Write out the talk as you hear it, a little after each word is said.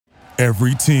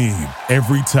Every team,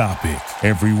 every topic,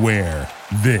 everywhere.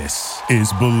 This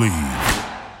is Believe.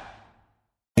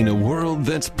 In a world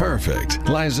that's perfect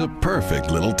lies a perfect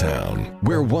little town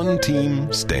where one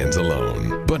team stands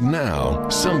alone. But now,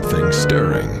 something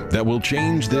stirring that will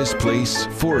change this place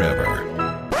forever.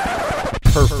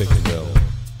 Perfectville.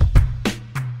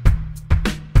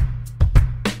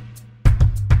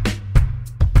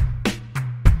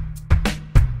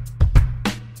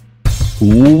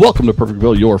 Welcome to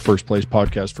Perfectville, your first place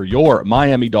podcast for your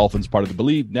Miami Dolphins, part of the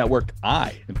Believe Network.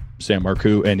 I am Sam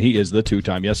Marcoux, and he is the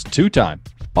two-time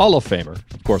Hall of Famer.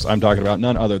 Of course, I'm talking about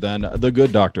none other than the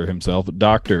good doctor himself,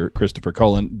 Dr. Christopher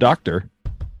Cullen. Doctor,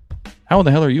 how in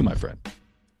the hell are you, my friend?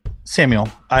 Samuel,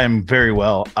 I am very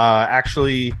well.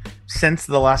 Actually, since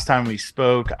the last time we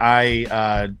spoke,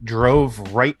 I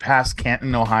drove right past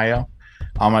Canton, Ohio,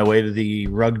 on my way to the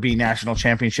Rugby National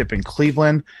Championship in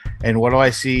Cleveland. And what do I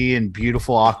see in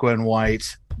beautiful aqua and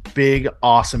white? Big,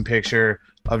 awesome picture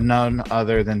of none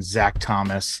other than Zach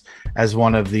Thomas as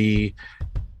one of the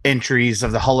entries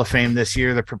of the Hall of Fame this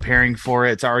year. They're preparing for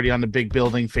it. It's already on the big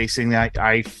building facing that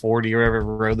I-40 or whatever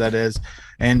road that is.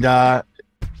 And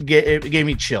it gave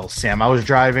me chills, Sam. I was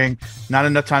driving, not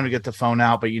enough time to get the phone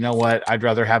out, but you know what? I'd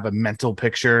rather have a mental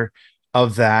picture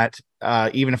of that.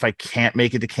 Even if I can't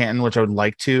make it to Canton, which I would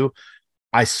like to,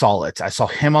 I saw it. I saw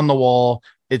him on the wall.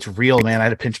 It's real, man. I had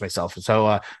to pinch myself.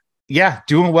 So, yeah,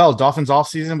 doing well. Dolphins off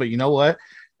season, but you know what?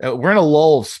 We're in a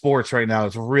lull of sports right now.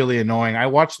 It's really annoying. I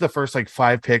watched the first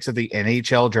 5 picks of the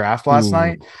NHL draft last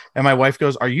night, and my wife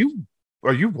goes, "Are you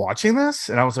watching this?"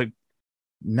 And I was like,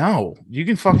 "No, you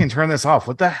can fucking turn this off.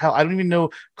 What the hell? I don't even know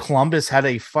Columbus had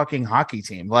a fucking hockey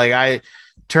team." I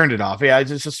turned it off. Yeah, it's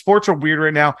just sports are weird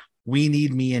right now. We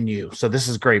need me and you. So this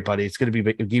is great, buddy. It's going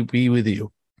to be with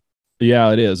you.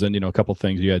 Yeah, it is. And, a couple of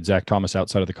things. You had Zach Thomas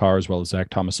outside of the car as well as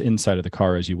Zach Thomas inside of the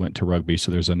car as you went to rugby.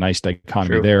 So there's a nice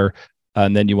dichotomy there.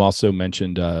 And then you also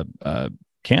mentioned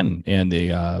Canton and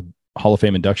the Hall of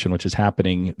Fame induction, which is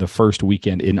happening the first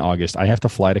weekend in August. I have to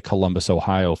fly to Columbus,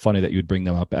 Ohio. Funny that you'd bring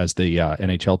them up as the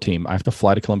NHL team. I have to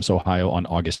fly to Columbus, Ohio on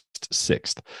August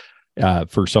 6th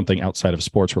for something outside of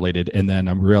sports related. And then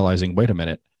I'm realizing, wait a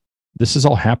minute, this is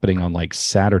all happening on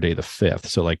Saturday the 5th.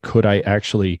 So could I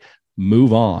actually move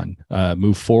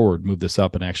forward, move this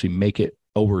up and actually make it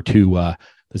over to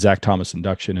the Zach Thomas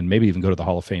induction and maybe even go to the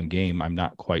Hall of Fame game? I'm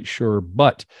not quite sure,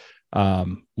 but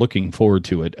looking forward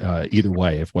to it either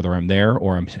way. Whether I'm there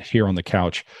or I'm here on the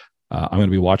couch, I'm going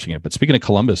to be watching it. But speaking of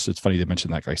Columbus, it's funny they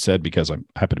mentioned that, like I said, because I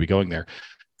happen to be going there.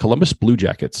 Columbus Blue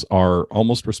Jackets are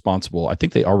almost responsible. I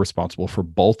think they are responsible for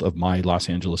both of my Los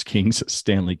Angeles Kings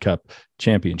Stanley Cup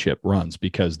championship runs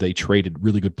because they traded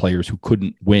really good players who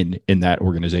couldn't win in that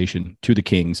organization to the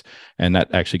Kings. And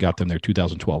that actually got them their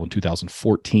 2012 and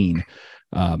 2014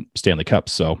 Stanley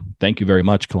Cups. So thank you very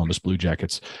much, Columbus Blue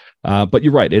Jackets. But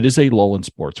you're right. It is a lull in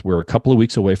sports. We're a couple of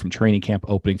weeks away from training camp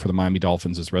opening for the Miami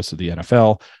Dolphins as the rest of the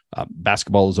NFL.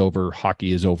 Basketball is over.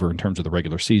 Hockey is over in terms of the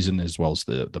regular season as well as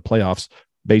the playoffs.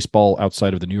 Baseball,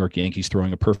 outside of the New York Yankees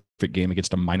throwing a perfect game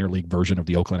against a minor league version of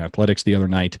the Oakland Athletics the other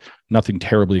night. Nothing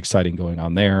terribly exciting going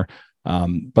on there.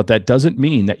 But that doesn't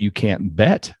mean that you can't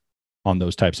bet on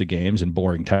those types of games and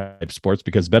boring type sports,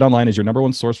 because BetOnline is your number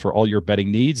one source for all your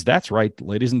betting needs. That's right,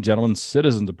 ladies and gentlemen,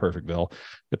 citizens of Perfectville.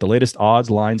 Get the latest odds,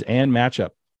 lines, and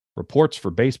matchup reports for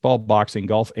baseball, boxing,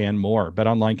 golf, and more.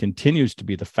 BetOnline continues to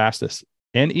be the fastest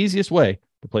and easiest way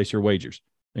to place your wagers,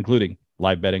 including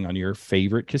live betting on your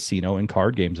favorite casino and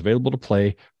card games available to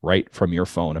play right from your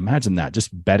phone. Imagine that,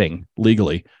 just betting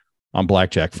legally on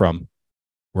blackjack from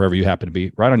wherever you happen to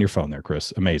be, right on your phone there,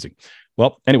 Chris. Amazing.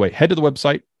 Well, anyway, head to the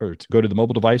website or to go to the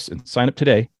mobile device and sign up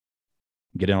today.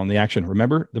 Get in on the action.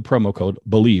 Remember the promo code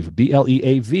BELIEVE,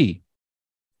 BLEAV,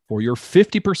 for your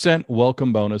 50%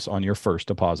 welcome bonus on your first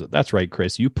deposit. That's right,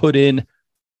 Chris. You put in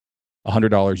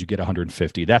 $100, you get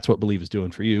 $150. That's what Believe is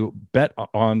doing for you. Bet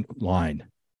online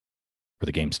where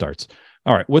the game starts.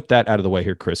 All right, with that out of the way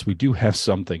here, Chris, we do have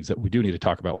some things that we do need to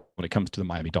talk about when it comes to the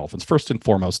Miami Dolphins. First and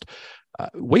foremost,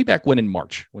 way back when in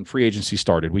March, when free agency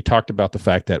started, we talked about the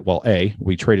fact that, well, A,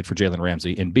 we traded for Jalen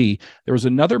Ramsey, and B, there was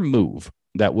another move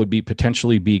that would be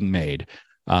potentially being made.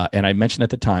 And I mentioned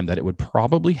at the time that it would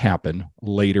probably happen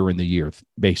later in the year,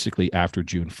 basically after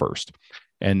June 1st.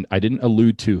 And I didn't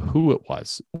allude to who it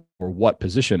was or what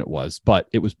position it was, but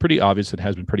it was pretty obvious. It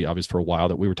has been pretty obvious for a while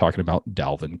that we were talking about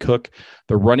Dalvin Cook,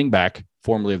 the running back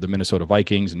formerly of the Minnesota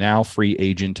Vikings, now free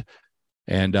agent,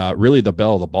 and really the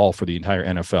belle of the ball for the entire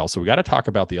NFL. So we got to talk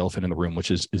about the elephant in the room,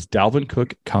 which is Dalvin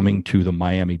Cook coming to the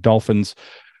Miami Dolphins?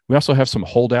 We also have some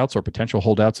holdouts or potential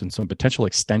holdouts and some potential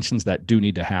extensions that do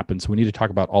need to happen. So we need to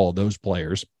talk about all of those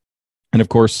players. And of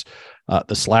course,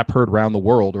 the slap heard around the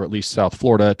world, or at least South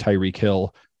Florida, Tyreek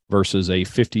Hill versus a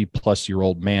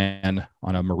 50-plus-year-old man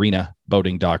on a marina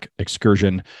boating dock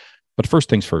excursion. But first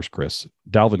things first, Chris,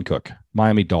 Dalvin Cook,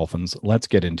 Miami Dolphins, let's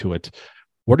get into it.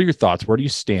 What are your thoughts? Where do you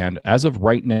stand? As of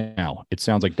right now, it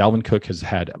sounds like Dalvin Cook has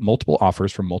had multiple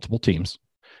offers from multiple teams.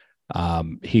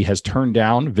 He has turned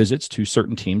down visits to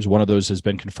certain teams. One of those has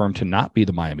been confirmed to not be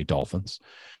the Miami Dolphins.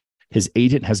 His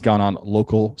agent has gone on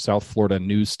local South Florida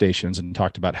news stations and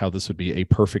talked about how this would be a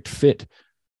perfect fit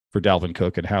for Dalvin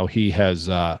Cook and how he has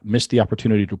missed the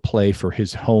opportunity to play for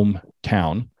his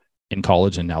hometown in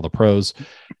college and now the pros.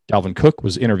 Dalvin Cook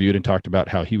was interviewed and talked about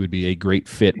how he would be a great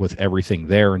fit with everything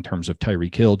there in terms of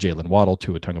Tyreek Hill, Jalen Waddle,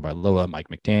 Tua Tagovailoa, Mike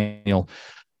McDaniel.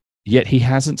 Yet he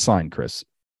hasn't signed, Chris.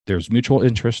 There's mutual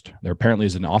interest. There apparently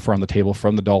is an offer on the table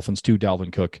from the Dolphins to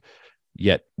Dalvin Cook.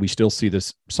 Yet we still see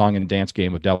this song and dance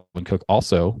game of Dalvin Cook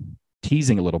also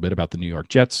teasing a little bit about the New York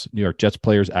Jets. New York Jets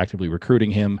players actively recruiting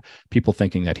him, people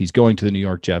thinking that he's going to the New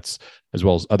York Jets as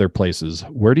well as other places.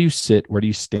 Where do you sit? Where do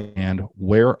you stand?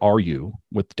 Where are you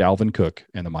with Dalvin Cook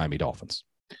and the Miami Dolphins?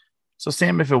 So,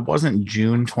 Sam, if it wasn't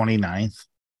June 29th,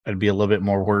 I'd be a little bit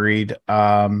more worried.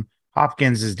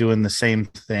 Hopkins is doing the same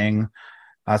thing.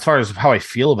 As far as how I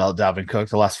feel about Dalvin Cook,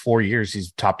 the last 4 years,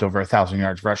 he's topped over 1,000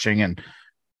 yards rushing and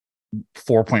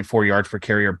 4.4 yards per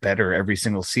carry or better every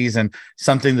single season.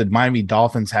 Something that Miami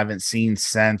Dolphins haven't seen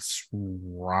since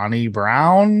Ronnie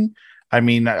Brown. I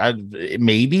mean,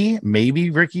 maybe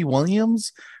Ricky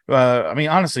Williams. I mean,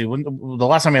 honestly, when the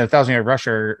last time we had 1,000-yard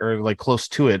rusher or like close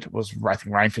to it was, I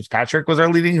think Ryan Fitzpatrick was our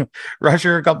leading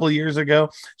rusher a couple of years ago.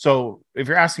 So if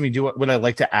you're asking me, would I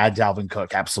like to add Dalvin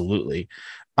Cook? Absolutely.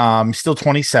 Still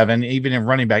 27, even in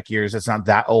running back years. It's not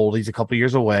that old. He's a couple of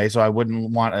years away. So I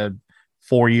wouldn't want a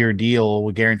 4-year deal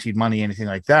with guaranteed money, anything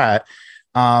like that.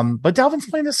 But Dalvin's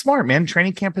playing this smart, man.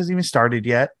 Training camp hasn't even started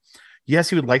yet. Yes,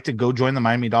 he would like to go join the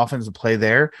Miami Dolphins and play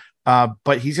there.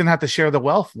 But he's going to have to share the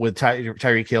wealth with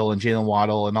Tyreek Hill and Jalen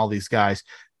Waddle and all these guys.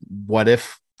 What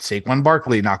if Saquon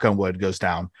Barkley, knock on wood, goes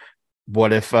down?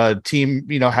 What if a team,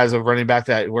 has a running back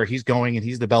where he's going and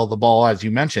he's the bell of the ball, as you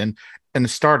mentioned, and the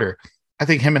starter? I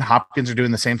think him and Hopkins are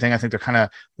doing the same thing. I think they're kind of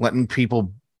letting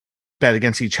people bet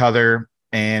against each other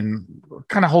and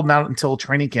kind of holding out until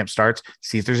training camp starts,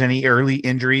 see if there's any early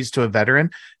injuries to a veteran,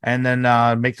 and then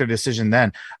make their decision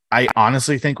then. I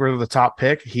honestly think we're the top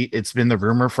pick. It's been the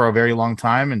rumor for a very long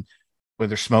time, and where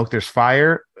there's smoke, there's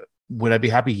fire. Would I be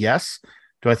happy? Yes.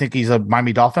 Do I think he's a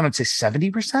Miami Dolphin? I'd say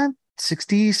 70%,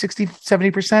 60,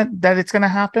 70% that it's going to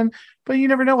happen, but you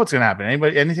never know what's going to happen.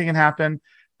 Anything can happen.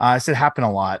 I said happen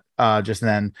a lot just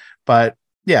then, but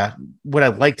yeah, would I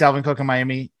like Dalvin Cook in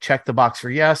Miami? Check the box for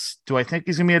yes. Do I think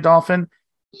he's going to be a Dolphin?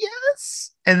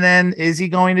 Yes. And then is he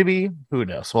going to be? Who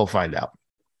knows? We'll find out.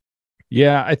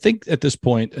 Yeah, I think at this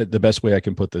point, the best way I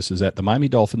can put this is that the Miami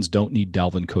Dolphins don't need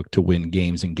Dalvin Cook to win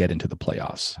games and get into the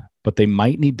playoffs, but they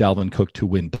might need Dalvin Cook to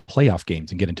win playoff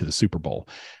games and get into the Super Bowl.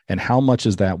 And how much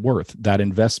is that worth? That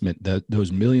investment,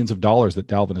 those millions of dollars that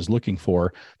Dalvin is looking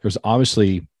for, there's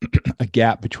obviously a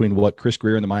gap between what Chris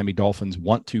Greer and the Miami Dolphins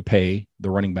want to pay the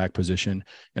running back position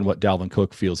and what Dalvin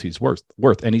Cook feels he's worth.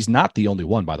 And he's not the only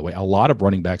one, by the way. A lot of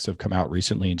running backs have come out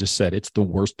recently and just said it's the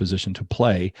worst position to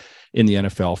play in the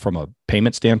NFL from a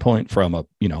payment standpoint, from a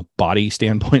body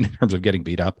standpoint in terms of getting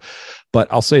beat up.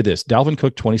 But I'll say this, Dalvin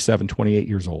Cook, 27, 28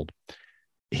 years old.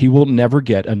 He will never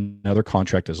get another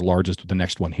contract as large as the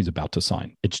next one he's about to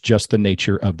sign. It's just the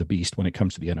nature of the beast when it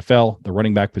comes to the NFL, the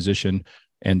running back position,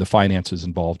 and the finances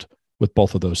involved with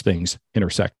both of those things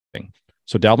intersecting.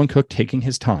 So Dalvin Cook taking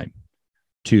his time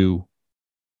to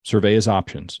survey his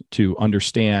options, to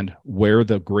understand where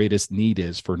the greatest need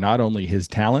is for not only his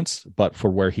talents, but for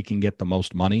where he can get the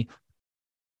most money.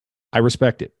 I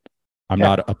respect it. I'm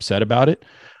not upset about it.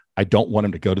 I don't want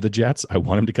him to go to the Jets. I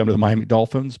want him to come to the Miami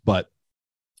Dolphins, but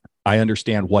I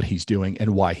understand what he's doing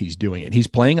and why he's doing it. He's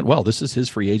playing it well. This is his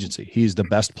free agency. He's the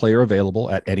best player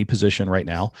available at any position right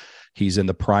now. He's in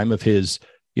the prime of his,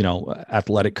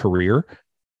 athletic career.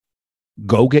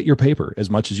 Go get your paper as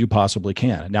much as you possibly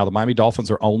can. Now, the Miami Dolphins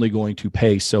are only going to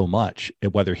pay so much.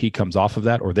 Whether he comes off of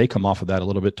that or they come off of that a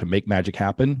little bit to make magic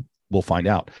happen, we'll find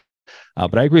out.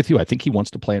 But I agree with you. I think he wants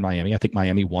to play in Miami. I think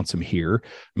Miami wants him here.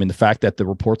 I mean, the fact that the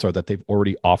reports are that they've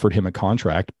already offered him a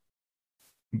contract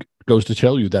goes to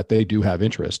tell you that they do have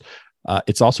interest.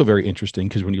 It's also very interesting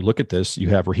because when you look at this, you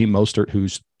have Raheem Mostert,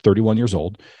 who's 31 years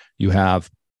old. You have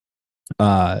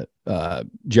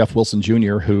Jeff Wilson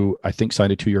Jr., who I think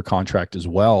signed a 2-year contract as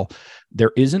well.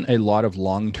 There isn't a lot of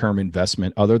long-term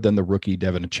investment other than the rookie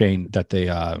Devin Achane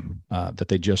that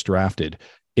they just drafted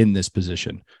in this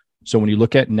position. So when you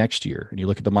look at next year and you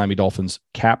look at the Miami Dolphins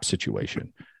cap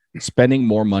situation, spending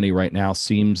more money right now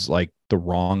seems like the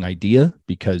wrong idea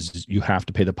because you have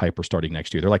to pay the piper starting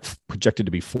next year. They're like projected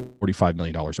to be $45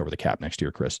 million over the cap next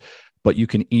year, Chris. But you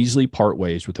can easily part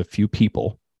ways with a few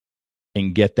people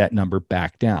and get that number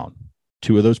back down.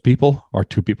 Two of those people are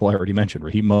two people I already mentioned,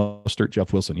 Raheem Mostert,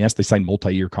 Jeff Wilson. Yes, they signed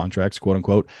multi-year contracts, quote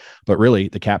unquote, but really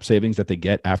the cap savings that they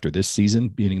get after this season,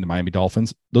 beating the Miami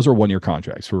Dolphins, those are one-year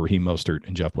contracts for Raheem Mostert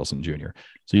and Jeff Wilson Jr.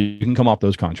 So you can come off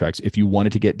those contracts. If you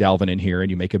wanted to get Dalvin in here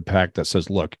and you make a pact that says,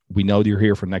 look, we know you're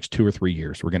here for the next 2 or 3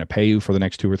 years. We're going to pay you for the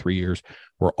next 2 or 3 years.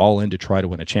 We're all in to try to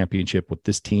win a championship with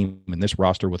this team and this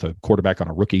roster with a quarterback on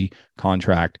a rookie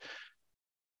contract.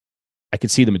 I could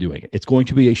see them doing it. It's going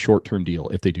to be a short-term deal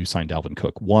if they do sign Dalvin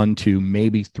Cook, 1, 2,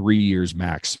 maybe 3 years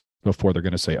max before they're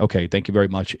going to say, okay, thank you very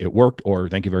much. It worked, or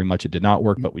thank you very much. It did not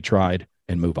work, but we tried,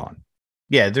 and move on.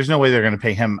 Yeah. There's no way they're going to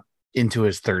pay him into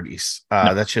his 30s.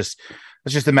 No. That's just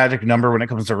the magic number when it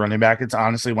comes to running back. It's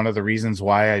honestly one of the reasons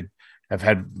why I have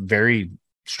had very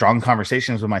strong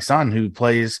conversations with my son, who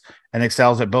plays and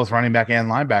excels at both running back and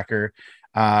linebacker,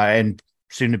 and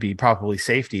soon to be probably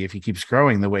safety if he keeps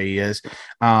growing the way he is.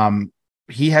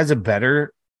 He has a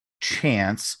better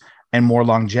chance and more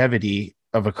longevity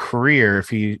of a career if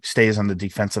he stays on the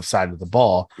defensive side of the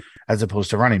ball as opposed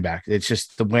to running back. It's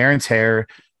just the wear and tear,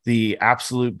 the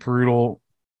absolute brutal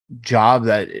job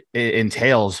that it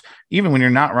entails. Even when you're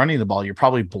not running the ball, you're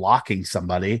probably blocking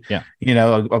somebody. Yeah.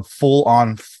 A full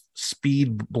on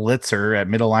speed blitzer at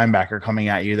middle linebacker coming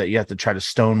at you that you have to try to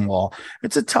stonewall.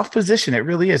 It's a tough position. It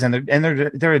really is. And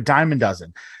they're a dime a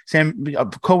dozen. Sam, a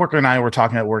coworker and I were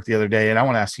talking at work the other day, and I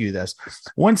want to ask you this.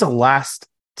 When's the last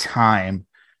time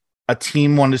a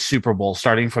team won the Super Bowl,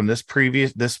 starting from this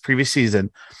previous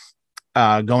season,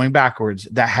 going backwards,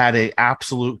 that had a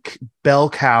absolute bell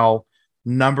cow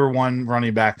number one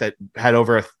running back that had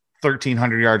over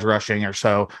 1,300 yards rushing or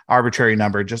so, arbitrary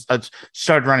number, just a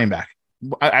stud running back?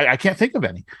 I can't think of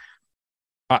any.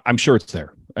 I'm sure it's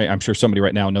there. I'm sure somebody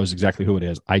right now knows exactly who it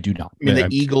is. I do not. I mean, the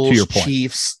Eagles,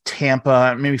 Chiefs,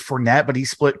 Tampa, maybe Fournette, but he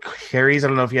split carries. I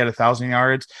don't know if he had 1,000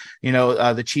 yards.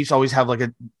 The Chiefs always have like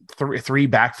a three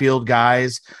backfield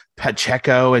guys,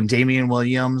 Pacheco and Damian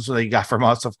Williams, they got from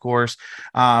us, of course.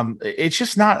 It's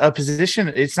just not a position.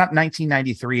 It's not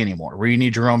 1993 anymore where you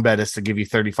need Jerome Bettis to give you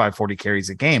 35, 40 carries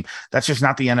a game. That's just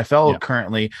not the NFL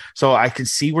currently. So I can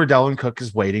see where Dalvin Cook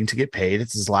is waiting to get paid.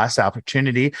 It's his last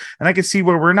opportunity. And I can see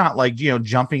where we're not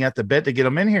jumping at the bit to get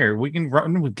him in here. We can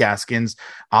run with Gaskins,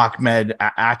 Ahmed,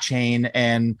 Achane,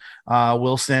 and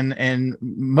Wilson and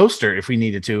Mostert if we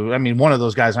needed to. I mean, one of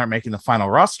those guys aren't making the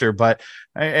final roster, but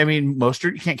I mean,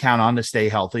 Mostert, you can't count on to stay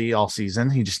healthy all season.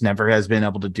 He just never has been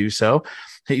able to do so.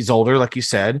 He's older, like you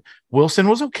said. Wilson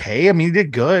was okay. I mean, he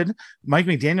did good. Mike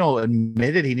McDaniel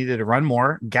admitted he needed to run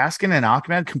more. Gaskin and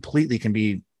Ahmed completely can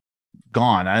be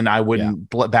gone, and I wouldn't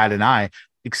bat an eye.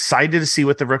 Excited to see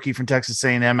what the rookie from Texas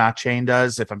A&M, Achane,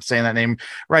 does. If I'm saying that name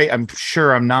right, I'm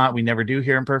sure I'm not. We never do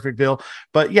here in Perfectville.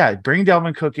 But yeah, bring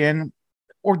Dalvin Cook in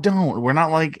or don't. We're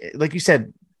not like you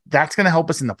said, that's going to help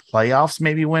us in the playoffs,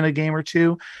 maybe win a game or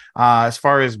two. As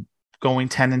far as going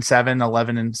 10-7,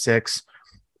 11-6,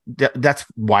 that's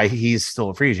why he's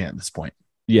still a free agent at this point.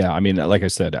 Yeah, I mean, like I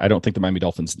said, I don't think the Miami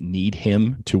Dolphins need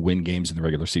him to win games in the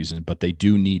regular season, but they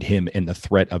do need him and the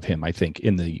threat of him, I think,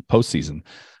 in the postseason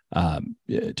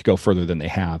to go further than they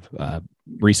have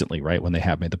recently, right, when they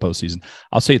have made the postseason.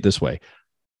 I'll say it this way.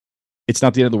 It's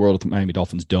not the end of the world if the Miami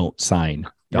Dolphins don't sign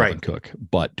Dalvin Cook,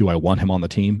 but do I want him on the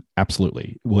team?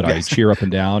 Absolutely. Would I cheer up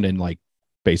and down and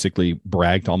basically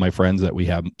brag to all my friends that we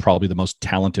have probably the most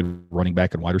talented running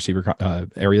back and wide receiver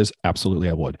areas? Absolutely,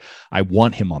 I would. I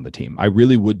want him on the team. I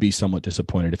really would be somewhat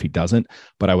disappointed if he doesn't,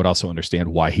 but I would also understand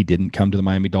why he didn't come to the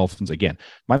Miami Dolphins. Again,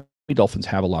 Miami Dolphins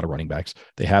have a lot of running backs.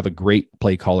 They have a great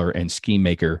play caller and scheme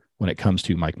maker when it comes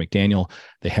to Mike McDaniel.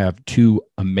 They have two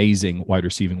amazing wide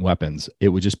receiving weapons. It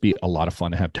would just be a lot of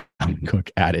fun to have Dalvin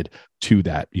Cook added to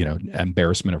that,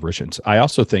 embarrassment of riches. I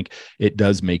also think it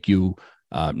does make you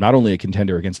not only a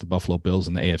contender against the Buffalo Bills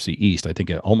in the AFC East, I think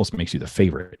it almost makes you the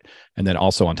favorite. And then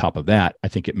also on top of that, I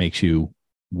think it makes you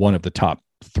one of the top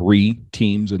 3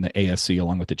 teams in the AFC,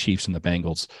 along with the Chiefs and the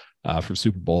Bengals, for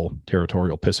Super Bowl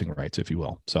territorial pissing rights, if you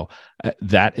will. So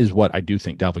that is what I do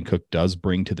think Dalvin Cook does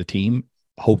bring to the team.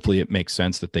 Hopefully it makes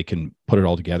sense that they can put it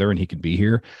all together and he can be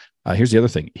here. Here's the other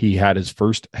thing. He had his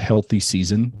first healthy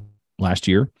season last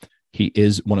year. He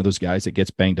is one of those guys that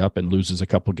gets banged up and loses a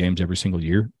couple games every single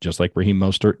year, just like Raheem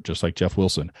Mostert, just like Jeff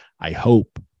Wilson. I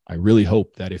really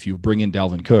hope that if you bring in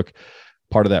Dalvin Cook,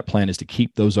 part of that plan is to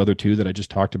keep those other two that I just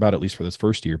talked about, at least for this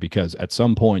first year, because at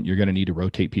some point you're going to need to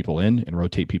rotate people in and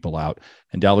rotate people out.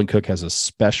 And Dalvin Cook has a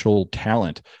special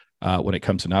talent when it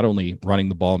comes to not only running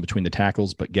the ball in between the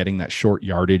tackles, but getting that short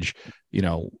yardage,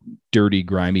 dirty,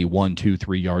 grimy 1, 2,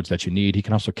 3 yards that you need. He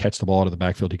can also catch the ball out of the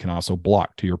backfield. He can also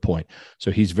block, to your point.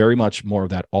 So he's very much more of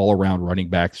that all-around running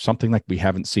back, something like we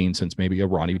haven't seen since maybe a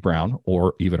Ronnie Brown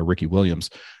or even a Ricky Williams.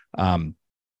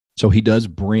 So he does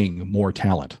bring more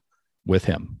talent with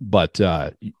him, but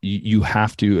you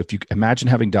have to, if you imagine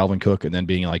having Dalvin Cook and then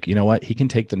being like, you know what, he can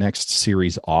take the next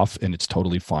series off and it's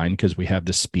totally fine because we have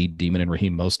the speed demon and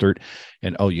Raheem Mostert,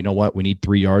 and you know what, we need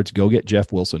 3 yards, go get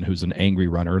Jeff Wilson, who's an angry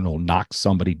runner and will knock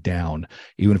somebody down.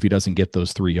 Even if he doesn't get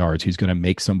those 3 yards, he's going to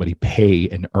make somebody pay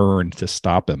and earn to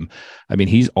stop him. I mean,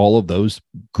 he's all of those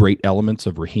great elements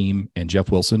of Raheem and Jeff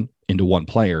Wilson into one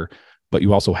player, but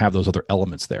you also have those other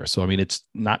elements there. So I mean, it's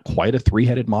not quite a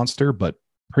 3-headed monster, but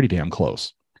pretty damn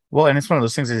close. Well, and it's one of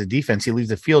those things as a defense, he leaves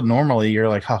the field normally. You're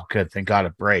like, oh, good, thank God, a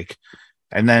break.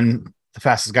 And then the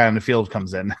fastest guy on the field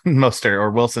comes in, Mostert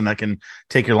or Wilson that can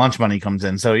take your lunch money comes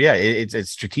in. So yeah, it's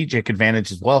strategic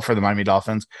advantage as well for the Miami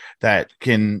Dolphins that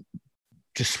can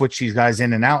just switch these guys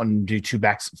in and out and do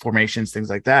 2-back formations, things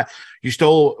like that. You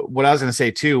stole what I was going to say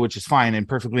too, which is fine and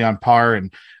perfectly on par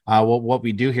and what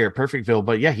we do here at Perfectville.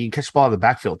 But yeah, he can catch the ball out of the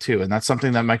backfield too. And that's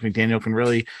something that Mike McDaniel can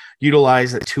really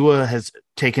utilize, that Tua has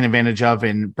taken advantage of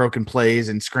in broken plays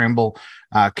and scramble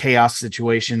chaos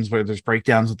situations where there's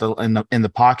breakdowns in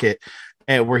the pocket,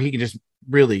 where he can just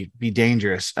really be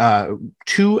dangerous.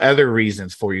 2 other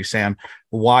reasons for you, Sam,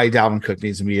 why Dalvin Cook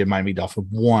needs to be a Miami Dolphin.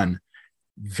 1,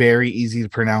 very easy to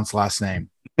pronounce last name.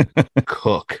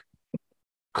 Cook,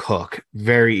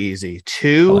 very easy.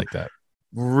 2, I like that.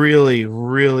 Really,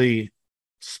 really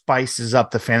spices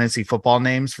up the fantasy football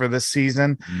names for this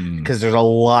season because there's a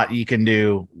lot you can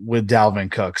do with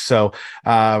Dalvin Cook. So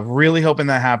really hoping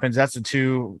that happens. That's the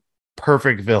 2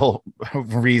 Perfectville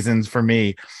reasons for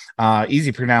me.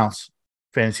 Easy to pronounce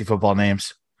fantasy football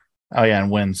names. Oh yeah,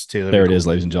 and wins too. There it is,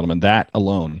 ladies and gentlemen. That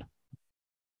alone.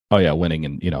 Oh yeah, winning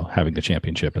and having the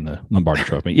championship and the Lombardi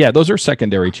Trophy. Yeah, those are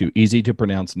secondary to easy to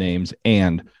pronounce names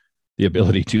and the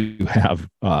ability to have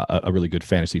a really good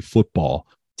fantasy football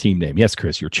team name. Yes,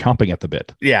 Chris, you're chomping at the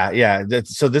bit. Yeah.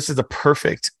 So this is the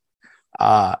perfect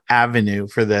avenue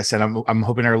for this, and I'm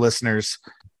hoping our listeners,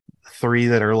 3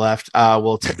 that are left,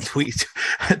 will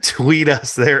tweet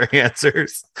us their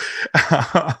answers.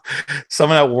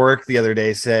 Someone at work the other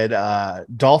day said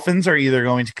Dolphins are either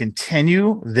going to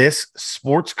continue this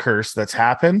sports curse that's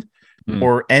happened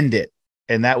or end it,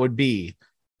 and that would be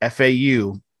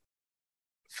FIU.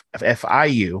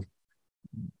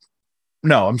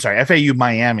 No, I'm sorry, FAU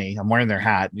Miami. I'm wearing their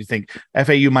hat. You think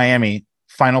FAU Miami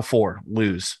Final Four,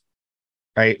 lose,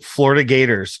 right? Florida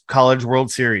Gators College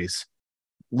World Series,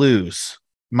 lose.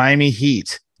 Miami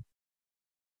Heat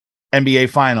NBA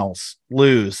Finals,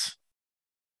 lose.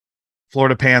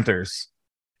 Florida Panthers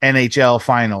NHL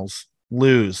Finals,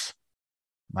 lose.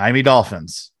 Miami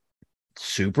Dolphins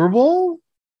Super Bowl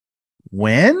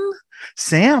win.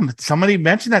 Sam, somebody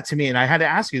mentioned that to me and I had to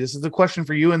ask you, this is the question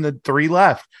for you and the 3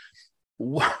 left.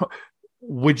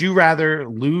 Would you rather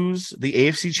lose the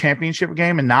AFC Championship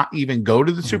game and not even go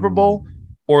to the Super Bowl,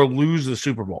 or lose the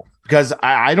Super Bowl? Because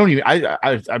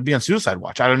I'd be on suicide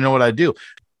watch. I don't know what I'd do.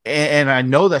 And I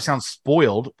know that sounds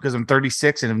spoiled because I'm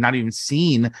 36 and have not even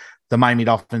seen the Miami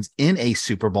Dolphins in a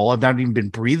Super Bowl. I've not even been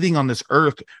breathing on this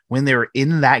earth when they were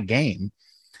in that game.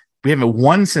 We haven't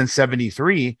won since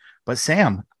 73. But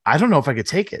Sam, I don't know if I could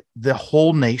take it. The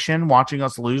whole nation watching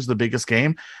us lose the biggest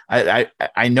game. I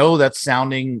know that's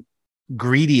sounding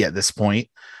greedy at this point.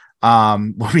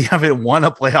 We haven't won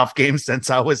a playoff game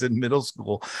since I was in middle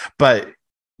school, but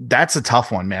that's a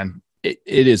tough one, man. It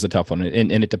is a tough one.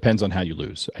 And it depends on how you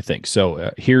lose, I think.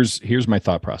 So here's my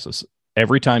thought process.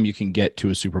 Every time you can get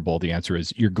to a Super Bowl, the answer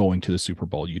is you're going to the Super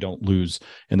Bowl. You don't lose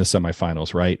in the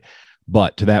semifinals, right?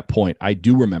 But to that point, I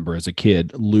do remember as a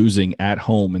kid losing at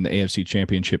home in the AFC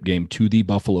Championship game to the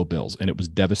Buffalo Bills, and it was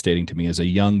devastating to me as a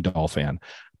young Doll fan.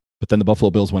 But then the Buffalo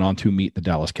Bills went on to meet the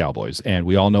Dallas Cowboys, and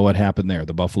we all know what happened there.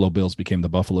 The Buffalo Bills became the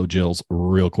Buffalo Jills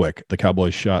real quick. The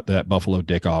Cowboys shot that Buffalo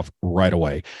dick off right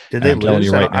away. Did they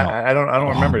lose? I don't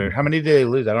remember. How many did they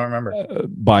lose? I don't remember.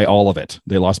 By all of it.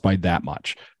 They lost by that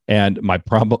much. And my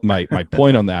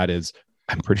point on that is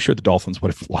I'm pretty sure the Dolphins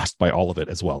would have lost by all of it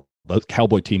as well. The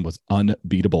Cowboy team was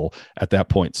unbeatable at that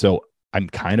point. So I'm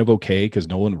kind of okay because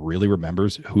no one really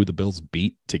remembers who the Bills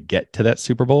beat to get to that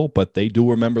Super Bowl, but they do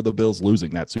remember the Bills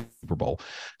losing that Super Bowl.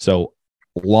 So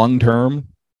long term,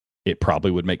 it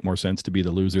probably would make more sense to be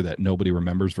the loser that nobody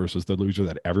remembers versus the loser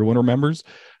that everyone remembers.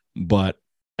 But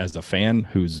as a fan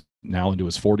who's now into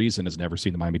his 40s and has never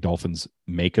seen the Miami Dolphins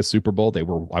make a Super Bowl,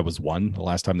 I was 1 the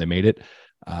last time they made it.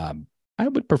 I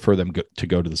would prefer them to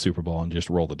go to the Super Bowl and just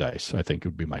roll the dice. I think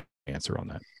would be my answer on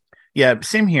that. Yeah,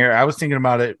 same here. I was thinking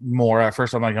about it more at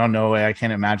first. I'm like, oh no way, I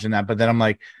can't imagine that. But then I'm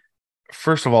like,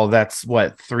 first of all, that's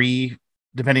what, 3,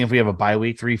 depending if we have a bye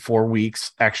week, 3-4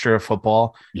 weeks extra of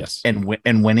football. Yes,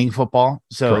 and winning football.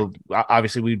 So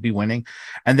obviously we'd be winning.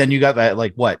 And then you got that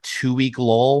 2-week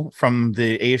lull from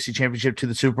the AFC Championship to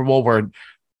the Super Bowl, where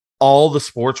all the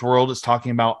sports world is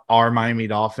talking about our Miami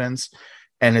Dolphins,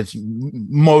 and it's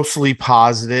mostly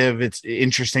positive. It's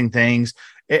interesting things.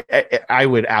 I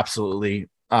would absolutely,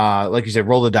 like you said,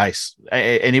 roll the dice.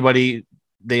 Anybody,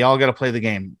 they all got to play the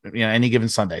game, any given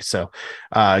Sunday. So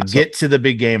get to the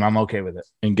big game. I'm okay with it.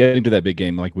 And getting to that big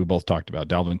game, like we both talked about,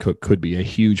 Dalvin Cook could be a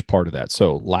huge part of that.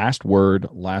 So last word,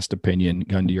 last opinion,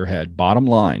 gun to your head. Bottom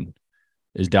line,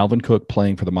 is Dalvin Cook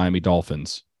playing for the Miami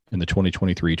Dolphins in the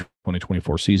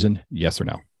 2023-2024 season? Yes or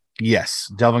no?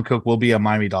 Yes. Dalvin Cook will be a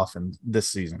Miami Dolphin this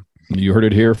season. You heard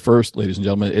it here first, ladies and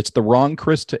gentlemen. It's the wrong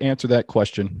Chris to answer that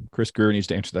question. Chris Greer needs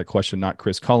to answer that question, not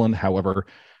Chris Cullen. However,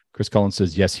 Chris Cullen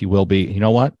says, yes, he will be. You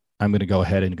know what? I'm going to go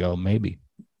ahead and go, maybe.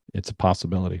 It's a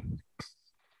possibility.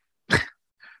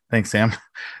 Thanks, Sam.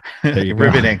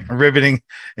 Riveting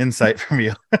insight from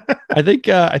you. I think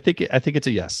it's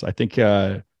a yes. I think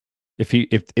if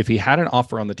he had an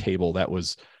offer on the table that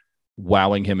was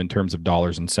wowing him in terms of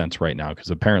dollars and cents right now,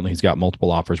 because apparently he's got multiple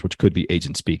offers, which could be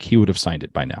agent speak, he would have signed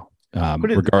it by now.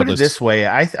 Regardless, put it this way,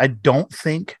 I don't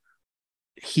think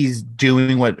he's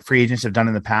doing what free agents have done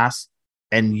in the past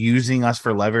and using us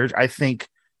for leverage. I think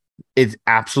it's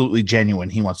absolutely genuine.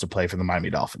 He wants to play for the Miami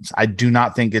Dolphins. I do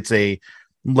not think it's a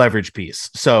leverage piece.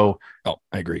 So, I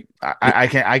agree. I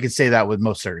can say that with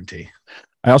most certainty.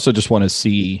 I also just want to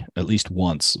see at least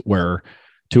once where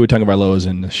Tua Tagovailoa is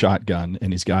in the shotgun,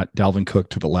 and he's got Dalvin Cook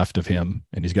to the left of him,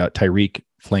 and he's got Tyreek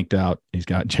flanked out. He's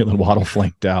got Jalen Waddle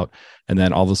flanked out. And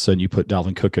then all of a sudden you put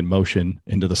Dalvin Cook in motion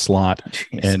into the slot.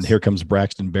 Jesus. And here comes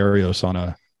Braxton Berrios on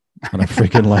a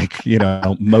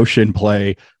freaking motion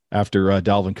play after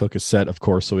Dalvin Cook is set, of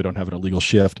course, so we don't have an illegal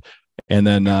shift. And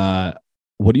then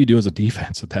what do you do as a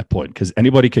defense at that point? Because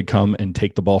anybody could come and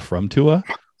take the ball from Tua,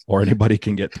 or anybody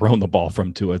can get thrown the ball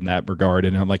from Tua in that regard.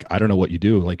 And I'm like, I don't know what you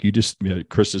do. Like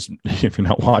Chris is, if you're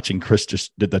not watching, Chris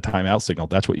just did the timeout signal.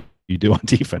 That's what you do on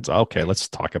defense. Okay, let's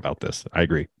talk about this. I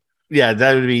agree. Yeah,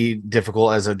 that would be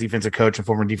difficult as a defensive coach and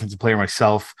former defensive player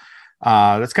myself.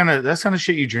 That's kind of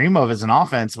shit you dream of as an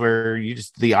offense, where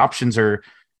the options are,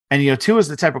 and Tua is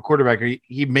the type of quarterback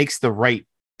he makes the right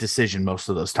decision most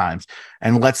of those times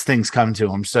and lets things come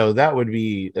to him. So that would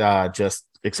be just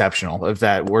exceptional if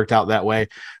that worked out that way.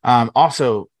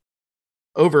 Also,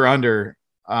 over under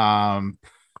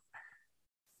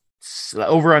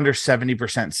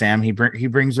 70%. Sam, he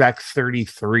brings back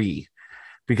 33,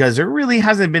 because there really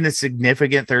hasn't been a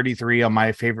significant 33 on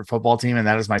my favorite football team, and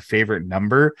that is my favorite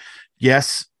number.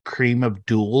 Yes, Kareem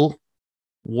Abdul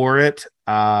wore it.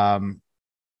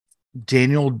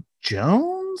 Daniel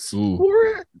Jones wore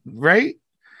it, right?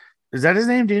 Is that his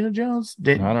name, Daniel Jones?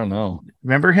 I don't know.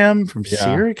 Remember him from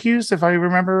Syracuse, if I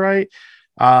remember right?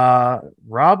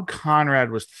 Rob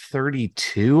Conrad was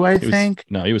 32, I think.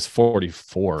 He was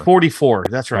 44. 44.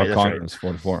 That's right. Rob Conrad was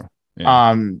 44.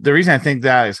 Yeah. The reason I think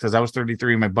that is because I was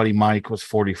 33. My buddy Mike was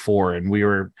 44, and we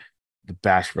were the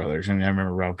Bash Brothers. And I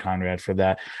remember Rob Conrad for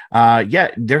that.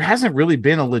 There hasn't really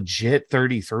been a legit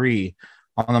 33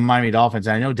 on the Miami Dolphins.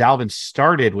 And I know Dalvin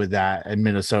started with that and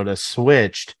Minnesota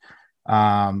switched.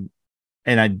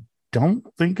 And I don't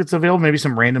think it's available. Maybe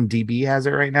some random DB has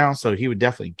it right now, so he would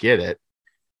definitely get it.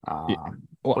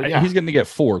 He's going to get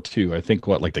 4 too. I think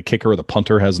the kicker or the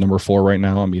punter has number 4 right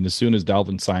now. I mean, as soon as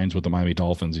Dalvin signs with the Miami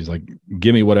Dolphins, he's like,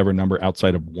 give me whatever number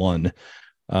outside of 1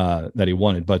 that he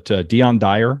wanted. But Deion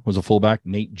Dyer was a fullback.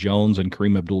 Nate Jones and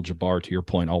Kareem Abdul-Jabbar, to your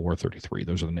point, all were 33.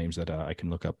 Those are the names that I can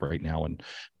look up right now.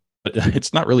 But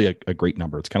it's not really a great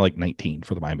number. It's kind of like 19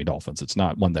 for the Miami Dolphins. It's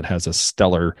not one that has a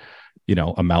stellar,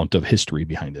 amount of history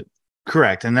behind it.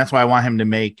 Correct. And that's why I want him to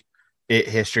make it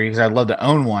history, because I'd love to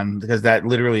own one, because that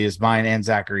literally is mine and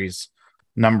Zachary's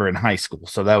number in high school.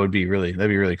 So that'd be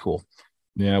really cool.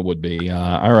 Yeah, it would be.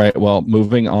 All right. Well,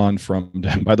 moving on from,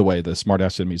 by the way, the smart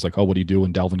ass in me is like, oh, what do you do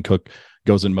when Dalvin Cook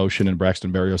goes in motion and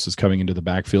Braxton Berrios is coming into the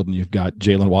backfield and you've got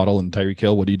Jalen Waddle and Tyreek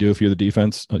Hill? What do you do if you're the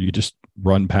defense? You just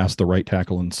run past the right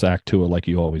tackle and sack Tua like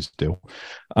you always do.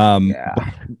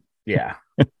 Yeah.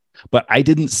 But I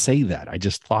didn't say that. I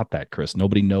just thought that, Chris.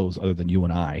 Nobody knows other than you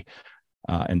and I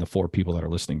and the 4 people that are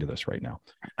listening to this right now.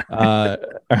 All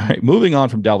right, moving on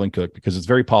from Dalvin Cook, because it's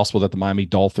very possible that the Miami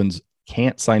Dolphins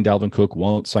can't sign Dalvin Cook,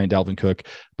 won't sign Dalvin Cook,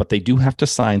 but they do have to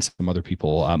sign some other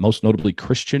people, most notably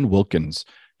Christian Wilkins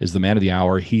is the man of the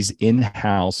hour. He's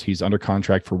in-house. He's under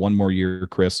contract for one more year,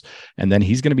 Chris, and then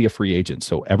he's going to be a free agent.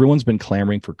 So everyone's been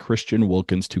clamoring for Christian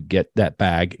Wilkins to get that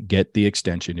bag, get the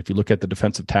extension. If you look at the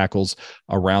defensive tackles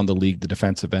around the league, the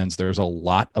defensive ends, there's a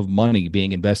lot of money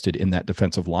being invested in that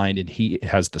defensive line, and he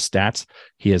has the stats.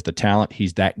 He has the talent.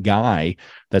 He's that guy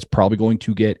that's probably going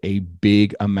to get a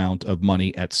big amount of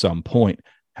money at some point.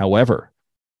 However,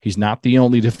 he's not the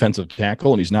only defensive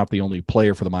tackle, and he's not the only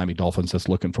player for the Miami Dolphins that's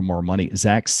looking for more money.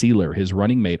 Zach Sieler, his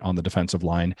running mate on the defensive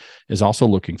line, is also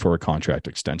looking for a contract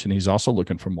extension. He's also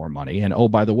looking for more money. And, oh,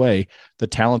 by the way, the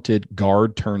talented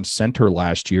guard turned center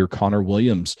last year, Connor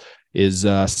Williams, is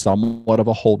somewhat of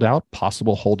a holdout,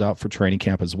 possible holdout for training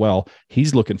camp as well.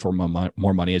 He's looking for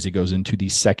more money as he goes into the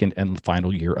second and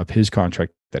final year of his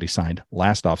contract that he signed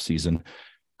last offseason.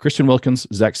 Christian Wilkins,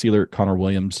 Zach Sieler, Connor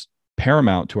Williams,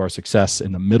 paramount to our success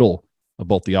in the middle of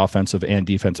both the offensive and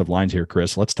defensive lines here,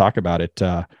 Chris. Let's talk about it.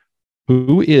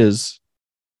 Who is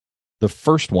the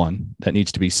first one that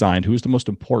needs to be signed? Who is the most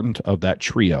important of that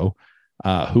trio?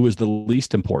 Who is the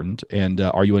least important? And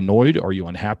are you annoyed? Are you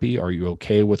unhappy? Are you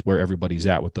okay with where everybody's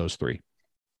at with those three?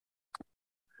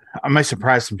 I might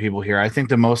surprise some people here. I think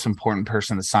the most important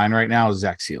person to sign right now is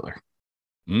Zach Sieler.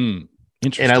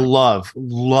 Interesting. And I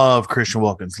love Christian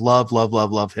Wilkins.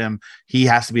 Love him. He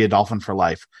has to be a Dolphin for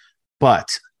life.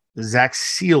 But Zach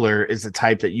Sieler is the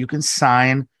type that you can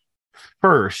sign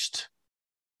first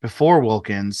before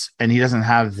Wilkins, and he doesn't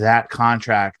have that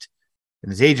contract,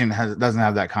 and his agent doesn't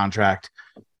have that contract.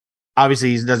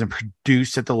 Obviously, he doesn't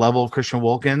produce at the level of Christian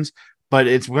Wilkins, but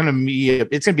it's going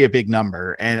to be a big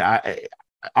number. And I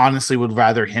honestly would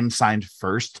rather him signed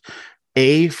first,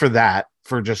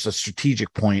 for just a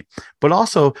strategic point, but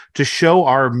also to show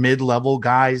our mid-level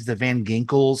guys, the Van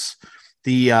Ginkels,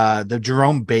 the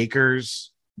Jerome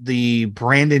Bakers, the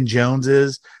Brandon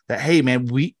Joneses, that, hey man,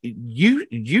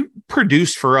 you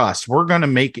produce for us. We're gonna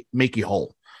make you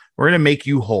whole. We're gonna make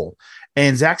you whole.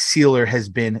 And Zach Sieler has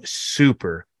been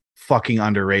super fucking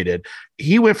underrated.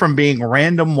 He went from being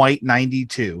random white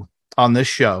 92 on this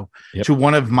show to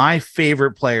one of my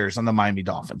favorite players on the Miami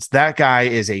Dolphins. That guy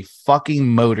is a fucking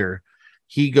motor.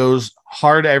 He goes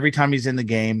hard every time he's in the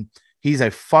game. He's a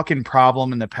fucking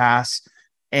problem in the pass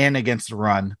and against the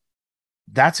run.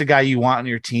 That's a guy you want on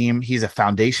your team. He's a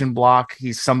foundation block.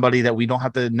 He's somebody that we don't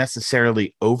have to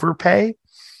necessarily overpay.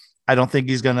 I don't think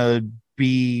he's going to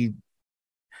be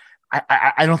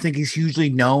I don't think he's hugely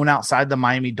known outside the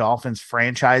Miami Dolphins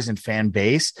franchise and fan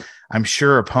base. I'm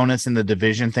sure opponents in the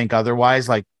division think otherwise,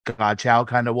 like Godchow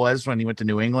kind of was when he went to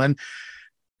New England.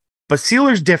 But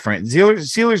Sieler's different.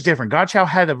 Sieler's different. Godchow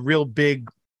had a real big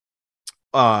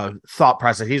thought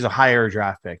process. He's a higher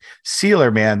draft pick.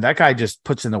 Sieler, man, that guy just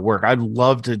puts in the work. I'd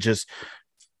love to just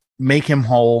make him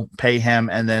whole, pay him,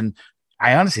 and then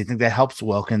I honestly think that helps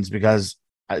Wilkins because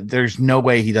there's no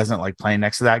way he doesn't like playing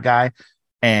next to that guy.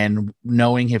 And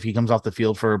knowing if he comes off the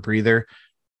field for a breather,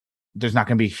 there's not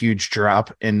going to be a huge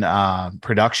drop in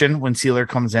production when Sieler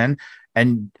comes in.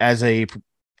 And as a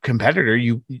competitor,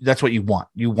 that's what you want.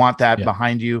 You want that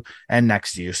behind you and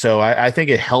next to you. So I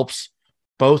think it helps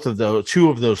both of those,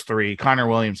 two of those three. Connor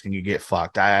Williams can get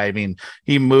fucked. I mean,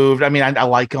 he moved. I mean, I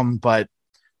like him, but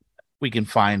we can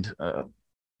find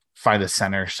a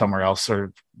center somewhere else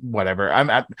or whatever.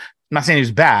 I'm not saying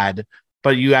he's bad,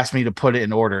 but you asked me to put it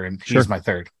in order, and he's my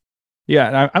third.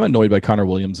 Yeah, I'm annoyed by Connor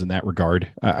Williams in that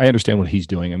regard. I understand what he's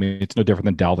doing. I mean, it's no different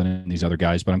than Dalvin and these other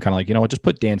guys, but I'm kind of like, you know what, just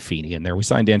put Dan Feeney in there. We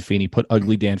signed Dan Feeney, put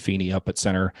ugly Dan Feeney up at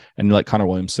center, and let Connor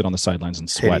Williams sit on the sidelines and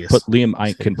sweat. Hideous. Put Liam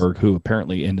Eichenberg, who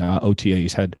apparently in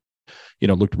OTAs had,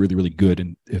 looked really, really good,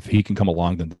 and if he can come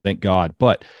along, then thank God.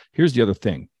 But here's the other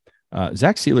thing.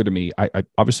 Zach Sieler, to me, I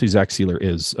obviously Zach Sieler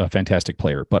is a fantastic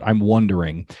player, but I'm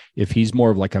wondering if he's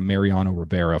more of like a Mariano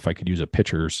Rivera, if I could use a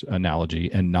pitcher's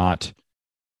analogy, and not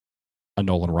a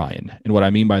Nolan Ryan. And what I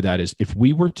mean by that is if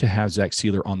we were to have Zach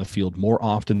Sieler on the field more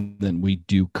often than we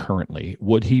do currently,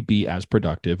 would he be as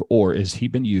productive, or has he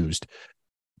been used?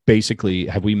 Basically,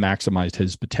 have we maximized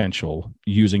his potential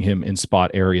using him in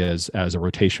spot areas as a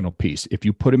rotational piece? If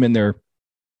you put him in there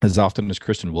as often as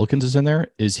Christian Wilkins is in there,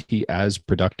 is he as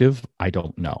productive? I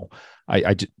don't know.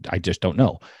 I just don't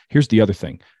know. Here's the other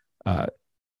thing.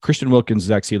 Christian Wilkins,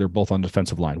 Zach Sieler, both on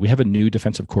defensive line. We have a new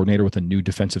defensive coordinator with a new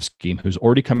defensive scheme who's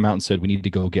already come out and said we need to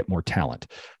go get more talent.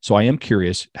 So I am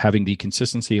curious, having the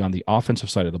consistency on the offensive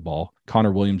side of the ball,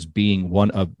 Connor Williams being one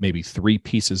of maybe three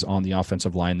pieces on the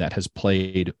offensive line that has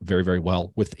played very, very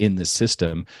well within the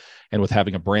system, and with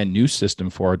having a brand new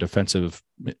system for our defensive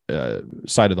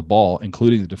side of the ball,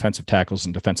 including the defensive tackles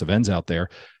and defensive ends out there,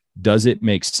 does it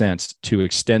make sense to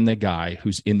extend the guy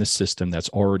who's in the system that's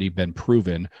already been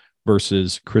proven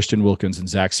versus Christian Wilkins and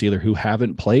Zach Sieler, who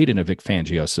haven't played in a Vic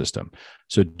Fangio system.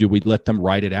 So do we let them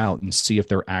ride it out and see if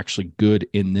they're actually good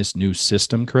in this new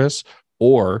system, Chris?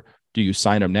 Or do you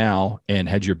sign them now and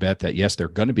hedge your bet that, yes, they're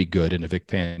going to be good in a Vic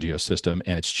Fangio system,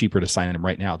 and it's cheaper to sign them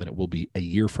right now than it will be a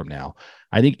year from now?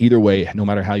 I think either way, no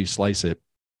matter how you slice it,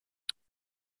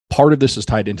 part of this is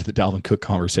tied into the Dalvin Cook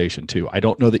conversation too. I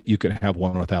don't know that you can have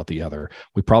one without the other.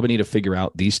 We probably need to figure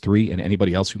out these three and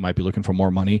anybody else who might be looking for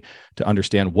more money to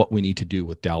understand what we need to do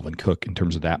with Dalvin Cook in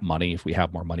terms of that money if we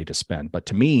have more money to spend. But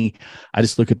to me, I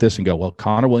just look at this and go, well,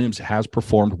 Connor Williams has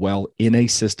performed well in a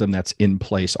system that's in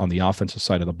place on the offensive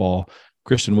side of the ball.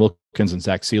 Christian Wilkins and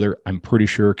Zach Sieler, I'm pretty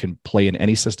sure, can play in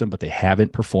any system, but they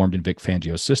haven't performed in Vic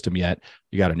Fangio's system yet.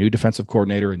 You got a new defensive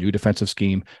coordinator, a new defensive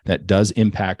scheme that does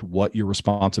impact what your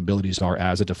responsibilities are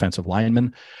as a defensive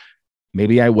lineman.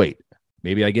 Maybe I wait.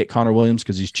 Maybe I get Connor Williams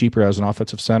because he's cheaper as an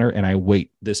offensive center, and I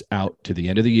wait this out to the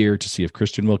end of the year to see if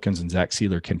Christian Wilkins and Zach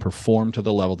Sieler can perform to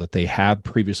the level that they have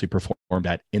previously performed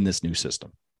at in this new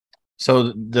system.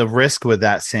 So the risk with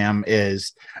that, Sam,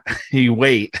 is you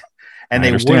wait. And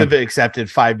they would have accepted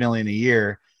 $5 million a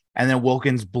year, and then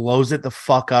Wilkins blows it the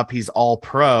fuck up. He's all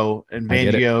pro, and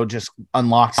Fangio just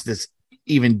unlocks this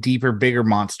even deeper, bigger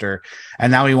monster. And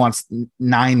now he wants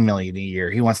 $9 million a year.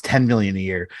 He wants $10 million a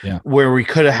year. Yeah. Where we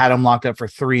could have had him locked up for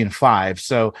 3 and 5.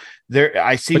 So there,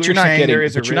 I see. But you're not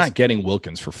getting. But you're not getting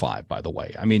Wilkins for 5, by the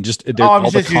way. I mean, just I'm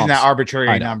just using that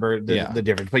arbitrary number. The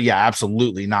difference. But yeah,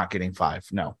 absolutely not getting 5.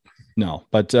 No.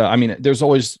 But I mean, there's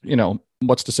always,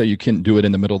 what's to say you can do it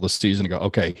in the middle of the season and go,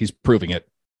 okay, he's proving it.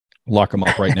 Lock him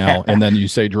up right now. And then you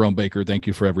say, Jerome Baker, thank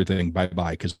you for everything.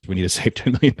 Bye-bye. Because we need to save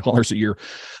 $10 million a year.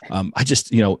 I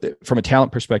just, from a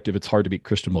talent perspective, it's hard to beat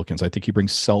Christian Wilkins. I think he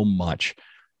brings so much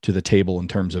to the table in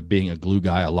terms of being a glue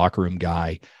guy, a locker room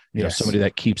guy, somebody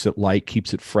that keeps it light,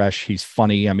 keeps it fresh. He's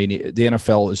funny. I mean, the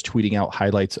NFL is tweeting out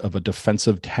highlights of a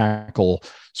defensive tackle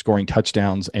scoring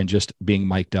touchdowns and just being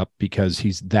mic'd up because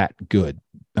he's that good.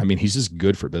 I mean, he's just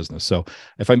good for business. So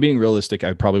if I'm being realistic,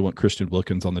 I probably want Christian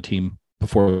Wilkins on the team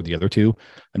before the other two.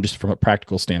 I'm just from a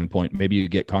practical standpoint, maybe you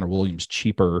get Connor Williams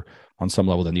cheaper on some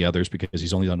level than the others because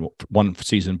he's only done one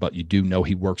season, but you do know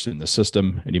he works in the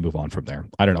system and you move on from there.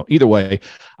 I don't know. Either way,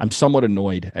 I'm somewhat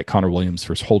annoyed at Connor Williams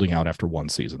for holding out after one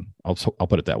season. I'll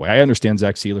put it that way. I understand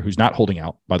Zach Sieler, who's not holding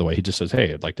out, by the way. He just says,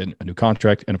 hey, I'd like a new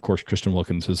contract. And of course, Christian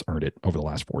Wilkins has earned it over the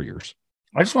last 4 years.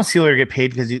 I just want Sieler to get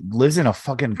paid because he lives in a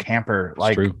fucking camper,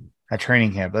 like at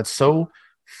training camp. That's so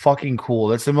fucking cool.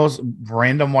 That's the most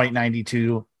random white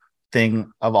 92 thing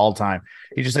of all time.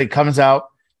 He just comes out,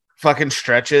 fucking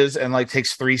stretches, and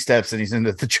takes 3 steps, and he's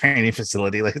into the training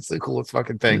facility. It's the coolest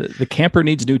fucking thing. The camper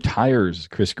needs new tires,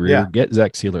 Chris Greer. Yeah. Get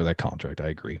Zach Sieler that contract. I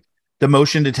agree. The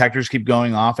motion detectors keep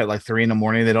going off at 3 a.m.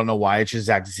 They don't know why. It's just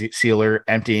Zach Sieler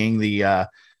emptying the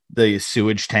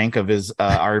sewage tank of his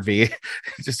RV,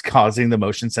 just causing the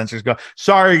motion sensors go,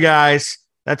 sorry guys,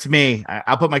 that's me.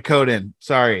 I'll put my code in.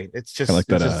 Sorry. It's just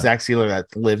Zach Sieler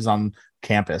that lives on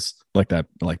campus. Like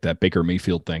that Baker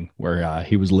Mayfield thing where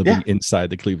he was living inside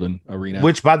the Cleveland arena.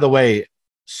 Which, by the way,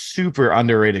 super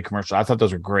underrated commercial. I thought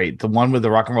those were great. The one with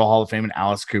the Rock and Roll Hall of Fame and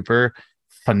Alice Cooper,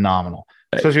 phenomenal.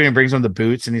 Especially when he brings him the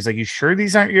boots and he's like, you sure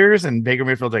these aren't yours? And Baker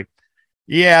Mayfield's like,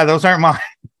 yeah, those aren't mine.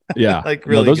 Yeah.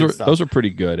 Really those are pretty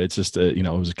good. It's just, it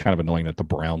was kind of annoying that the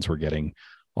Browns were getting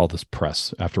all this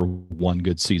press after one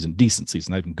good season, decent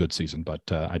season, not even good season, but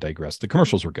I digress. The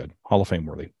commercials were good. Hall of Fame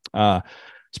worthy.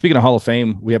 Speaking of Hall of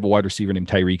Fame, we have a wide receiver named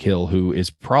Tyreek Hill, who is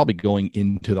probably going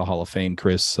into the Hall of Fame,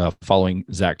 Chris, following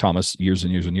Zach Thomas years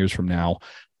and years and years from now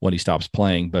when he stops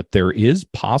playing. But there is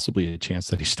possibly a chance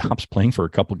that he stops playing for a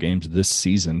couple games this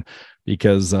season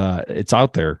because it's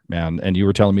out there, man. And you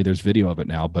were telling me there's video of it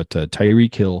now, but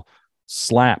Tyreek Hill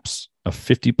slaps a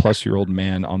 50-plus-year-old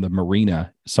man on the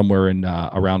marina somewhere in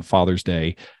around Father's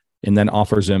Day and then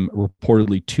offers him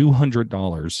reportedly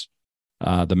 $200.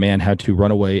 The man had to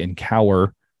run away and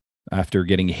cower after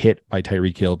getting hit by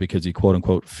Tyreek Hill because he, quote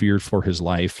unquote, feared for his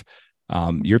life.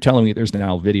 You're telling me there's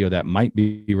now video that might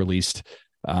be released.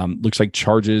 Looks like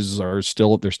they're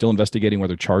still investigating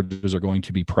whether charges are going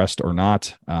to be pressed or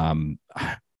not.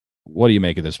 What do you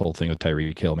make of this whole thing with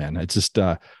Tyreek Hill, man? It's just,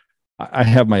 I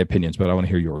have my opinions, but I want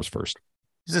to hear yours first.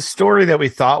 It's a story that we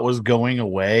thought was going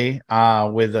away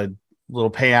with a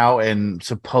little payout, and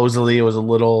supposedly it was a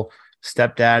little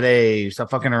stepdad, hey, stop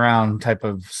fucking around type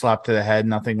of slap to the head.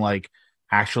 Nothing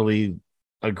actually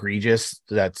egregious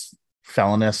that's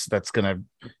felonious that's gonna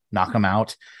knock him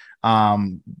out.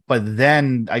 But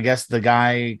then I guess the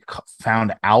guy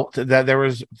found out that there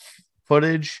was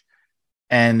footage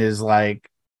and is like,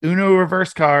 Uno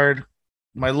reverse card,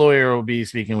 my lawyer will be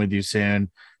speaking with you soon.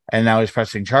 And now he's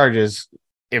pressing charges.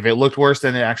 if it looked worse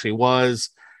than it actually was,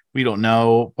 we don't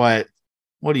know. But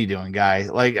what are you doing, guy?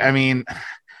 Like, I mean,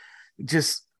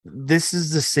 just this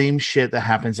is the same shit that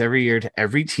happens every year to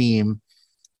every team,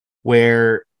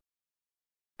 where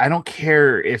I don't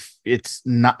care if it's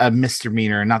not a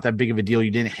misdemeanor, not that big of a deal.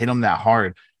 You didn't hit them that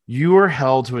hard. You are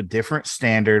held to a different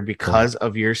standard because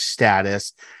of your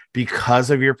status, because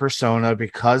of your persona,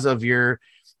 because of your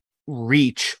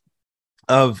reach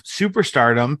of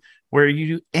superstardom, where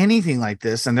you do anything like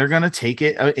this and they're going to take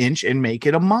it an inch and make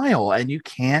it a mile, and you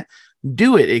can't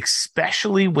do it,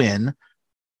 especially when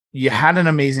you had an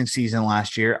amazing season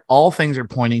last year. All things are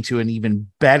pointing to an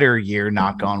even better year,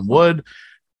 knock on wood,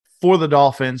 for the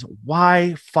Dolphins.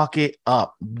 Why fuck it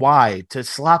up? Why to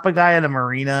slap a guy at a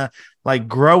marina? Like,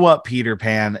 grow up, Peter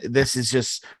Pan. This is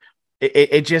just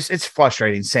it's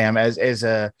frustrating, Sam, as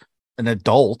an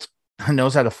adult who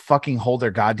knows how to fucking hold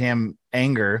their goddamn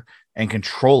anger and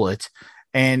control it,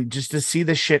 and just to see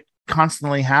this shit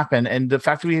constantly happen, and the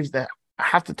fact that we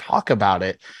have to talk about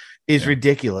it is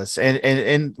ridiculous.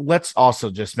 And let's also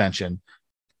just mention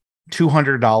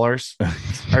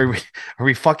 $200. Are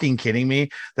we fucking kidding me?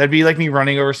 That'd be like me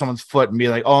running over someone's foot and be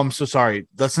like, oh, I'm so sorry,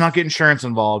 let's not get insurance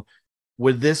involved.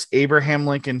 Would this Abraham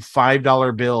Lincoln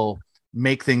 $5 bill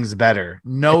make things better?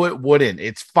 No, it wouldn't.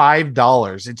 It's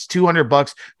 $5. It's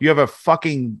 $200. You have a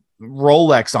fucking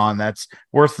Rolex on that's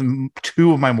worth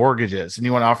 2 of my mortgages, and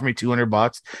you want to offer me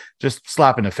 $200? Just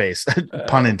slap in the face.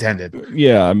 Pun intended.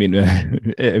 Yeah, I mean,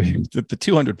 the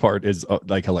 200 part is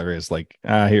like hilarious. Like,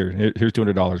 here's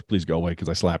 $200, please go away because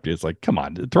I slapped you. It's like, come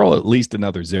on, throw at least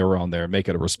another zero on there, make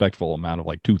it a respectful amount of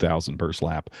like 2,000 per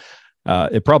slap.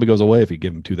 It probably goes away if you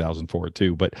give him 2,000 for it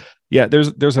too. But yeah,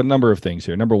 there's a number of things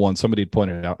here. Number one, somebody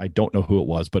pointed out, I don't know who it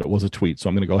was, but it was a tweet, so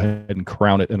I'm going to go ahead and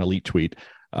crown it an elite tweet.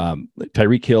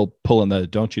 Tyreek Hill pulling the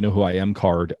 "Don't you know who I am"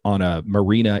 card on a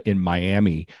marina in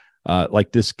Miami.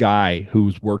 Like, this guy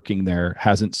who's working there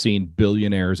hasn't seen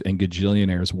billionaires and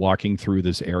gajillionaires walking through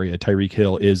this area. Tyreek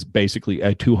Hill is basically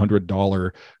a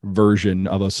 $200 version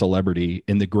of a celebrity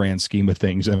in the grand scheme of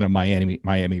things in a Miami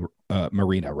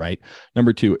marina, right?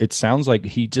 Number two, it sounds like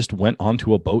he just went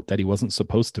onto a boat that he wasn't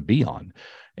supposed to be on.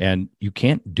 And you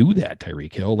can't do that,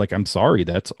 Tyreek Hill. Like, I'm sorry,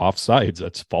 that's offsides.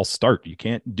 That's false start. You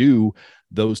can't do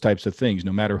those types of things,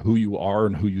 no matter who you are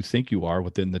and who you think you are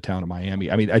within the town of Miami.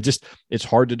 I mean, it's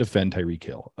hard to defend Tyreek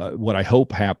Hill. What I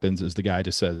hope happens is the guy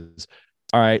just says,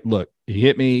 all right, look, he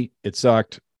hit me. It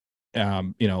sucked.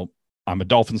 I'm a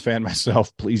Dolphins fan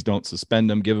myself. Please don't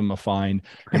suspend him, give him a fine,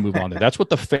 and move on. That's what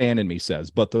the fan in me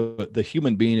says. But the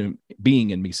human being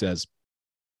in me says,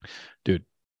 dude,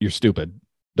 you're stupid.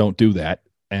 Don't do that.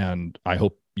 And I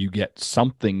hope you get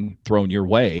something thrown your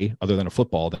way other than a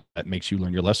football that makes you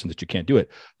learn your lesson that you can't do it.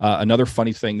 Another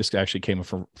funny thing, this actually came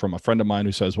from a friend of mine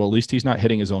who says, well, at least he's not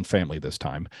hitting his own family this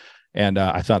time. And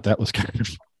I thought that was kind of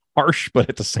harsh, but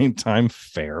at the same time,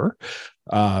 fair.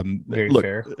 Very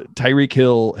fair. Tyreek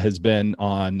Hill has been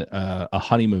on a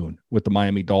honeymoon with the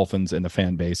Miami Dolphins and the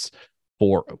fan base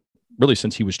for really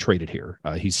since he was traded here.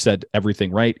 He's said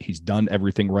everything right. He's done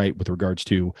everything right with regards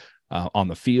to on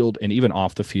the field and even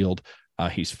off the field.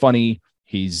 He's funny.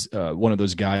 He's one of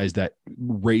those guys that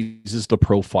raises the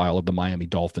profile of the Miami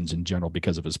Dolphins in general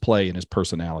because of his play and his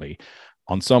personality.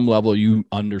 On some level, you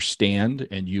understand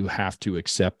and you have to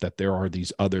accept that there are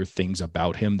these other things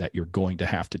about him that you're going to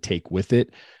have to take with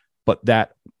it. But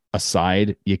that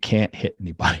aside, you can't hit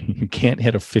anybody. You can't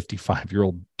hit a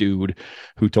 55-year-old dude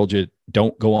who told you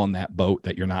don't go on that boat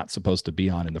that you're not supposed to be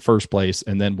on in the first place.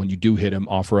 And then when you do hit him,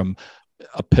 offer him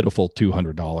a pitiful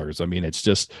 $200. I mean, it's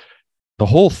just, the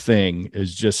whole thing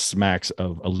is just smacks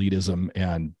of elitism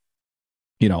and,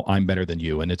 I'm better than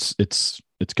you. And it's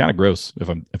kind of gross if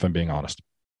I'm being honest.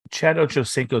 Chad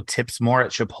Ochocinco tips more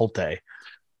at Chipotle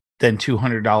than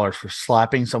 $200 for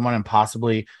slapping someone and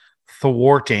possibly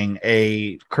thwarting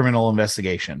a criminal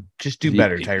investigation. Just do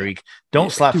better, Tyreek.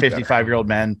 Don't slap 55-year-old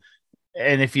men.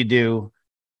 And if you do,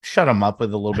 shut them up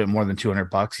with a little bit more than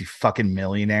 $200, you fucking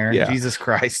millionaire. Yeah. Jesus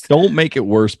Christ. Don't make it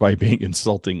worse by being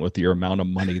insulting with your amount of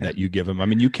money that you give him. I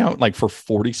mean, you count like for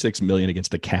 $46 million against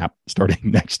the cap starting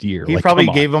next year. He probably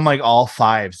gave him like all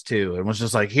fives too. And was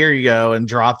just like, here you go. And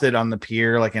dropped it on the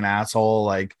pier like an asshole.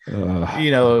 Like,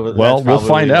 well, we'll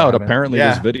find out apparently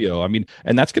this video. I mean,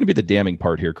 and that's going to be the damning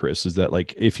part here, Chris, is that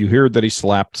like, if you hear that he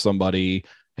slapped somebody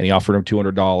and he offered him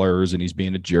 $200 and he's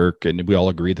being a jerk, and we all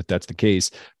agree that that's the case,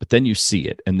 but then you see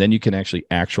it and then you can actually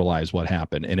actualize what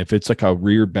happened. And if it's like a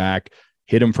rear back,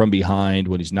 hit him from behind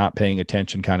when he's not paying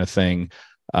attention kind of thing,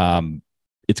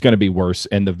 it's going to be worse.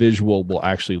 And the visual will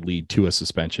actually lead to a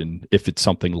suspension if it's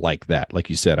something like that. Like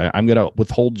you said, I'm going to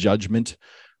withhold judgment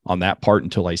on that part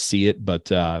until I see it. But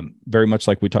very much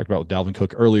like we talked about with Dalvin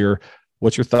Cook earlier,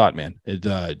 what's your thought, man?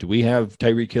 Do we have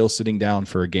Tyreek Hill sitting down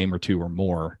for a game or two or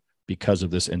more because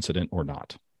of this incident or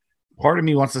not? Part of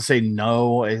me wants to say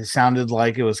no. It sounded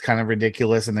like it was kind of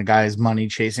ridiculous, and the guy's money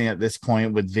chasing at this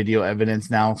point with video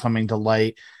evidence now coming to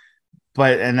light.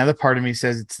 But another part of me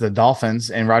says it's the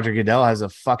Dolphins, and Roger Goodell has a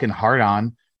fucking hard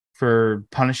on for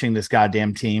punishing this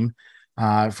goddamn team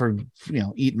for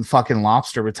eating fucking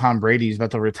lobster with Tom Brady. He's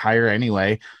about to retire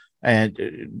anyway,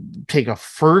 and take a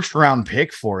first round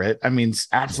pick for it. I mean,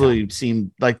 absolutely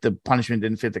seemed like the punishment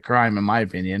didn't fit the crime, in my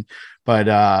opinion.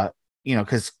 But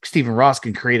because Stephen Ross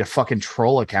can create a fucking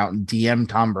troll account and DM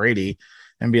Tom Brady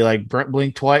and be like,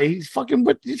 blink twice.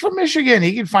 He's from Michigan.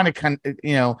 He can find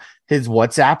his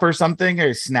WhatsApp or something,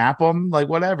 or snap him, like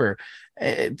whatever.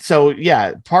 So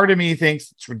yeah, part of me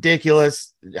thinks it's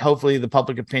ridiculous. Hopefully the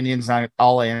public opinion's not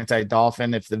all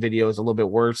anti-Dolphin if the video is a little bit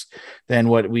worse than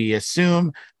what we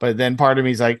assume. But then part of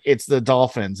me is like, it's the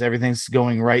Dolphins. Everything's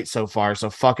going right so far.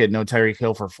 So fuck it. No Tyreek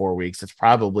Hill for 4 weeks. It's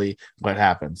probably what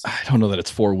happens. I don't know that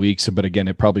it's 4 weeks, but again,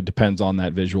 it probably depends on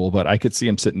that visual. But I could see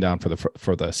him sitting down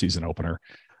for the season opener.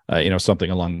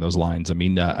 Something along those lines. I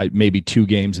mean, maybe 2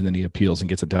 games and then he appeals and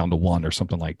gets it down to 1 or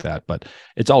something like that. But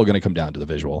it's all going to come down to the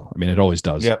visual. I mean, it always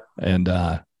does. Yep. And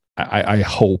I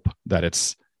hope that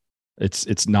it's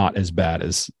not as bad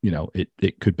as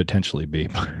it could potentially be.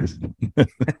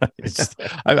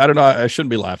 I don't know. I shouldn't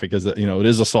be laughing because it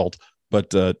is assault. But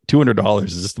 $200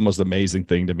 is just the most amazing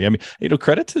thing to me. I mean,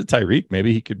 credit to Tyreek.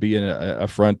 Maybe he could be a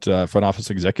front office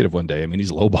executive one day. I mean,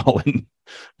 he's lowballing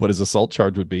what his assault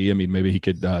charge would be. I mean, maybe he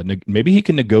could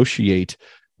can negotiate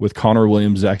with Connor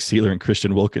Williams, Zach Sieler, and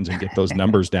Christian Wilkins and get those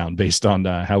numbers down based on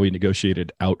how he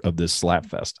negotiated out of this slap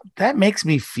fest. That makes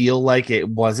me feel like it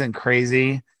wasn't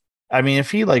crazy. I mean,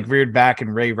 if he reared back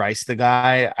and Ray Rice the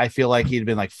guy, I feel like he'd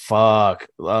been like, fuck,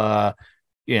 you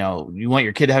want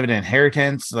your kid to have an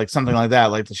inheritance, like something like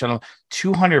that, like the shuttle.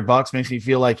 $200 makes me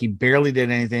feel like he barely did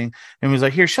anything and was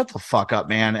like, here, shut the fuck up,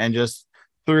 man, and just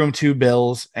threw him 2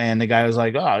 bills. And the guy was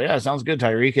like, oh yeah, sounds good,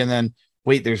 Tyreek. And then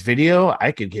wait, there's video.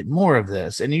 I could get more of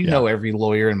this. And every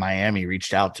lawyer in Miami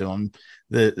reached out to him,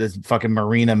 the fucking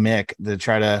Marina Mick, to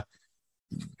try to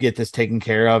get this taken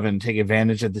care of and take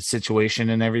advantage of the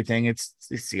situation and everything. It's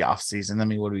the off season. I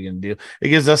mean, what are we going to do? It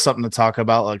gives us something to talk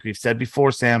about. Like we've said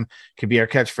before, Sam, could be our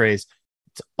catchphrase.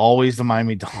 It's always the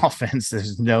Miami Dolphins.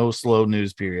 There's no slow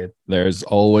news period. There's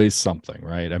always something,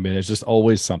 right? I mean, it's just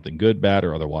always something, good, bad,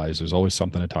 or otherwise. There's always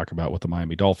something to talk about with the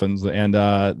Miami Dolphins. And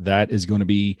that is going to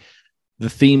be the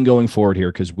theme going forward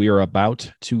here, because we are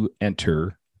about to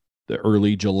enter the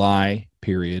early July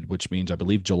period, which means I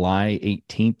believe July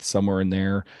 18th, somewhere in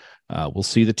there. We'll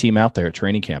see the team out there at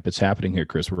training camp. It's happening here,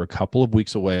 Chris. We're a couple of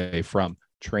weeks away from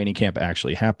training camp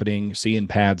actually happening, seeing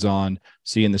pads on,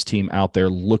 seeing this team out there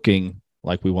looking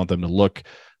like we want them to look.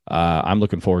 I'm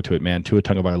looking forward to it, man. Tua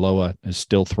Tagovailoa is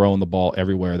still throwing the ball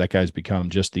everywhere. That guy's become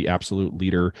just the absolute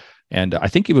leader. And I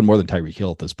think even more than Tyreek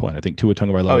Hill at this point. I think Tua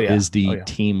Tagovailoa is the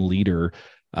team leader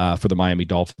for the Miami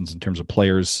Dolphins in terms of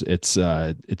players. It's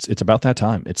about that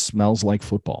time. It smells like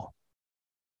football.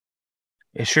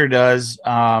 It sure does.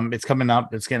 It's coming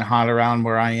up. It's getting hot around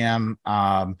where I am.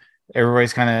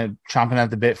 Everybody's kind of chomping at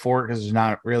the bit for it because there's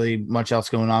not really much else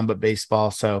going on but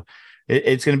baseball. So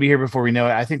it's going to be here before we know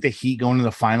it. I think the Heat going to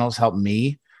the finals helped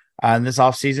me in this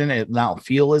offseason. It not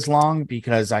feel as long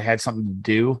because I had something to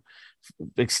do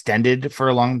extended for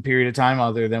a long period of time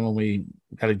other than when we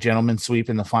got a gentleman's sweep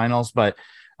in the finals. But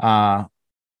I'm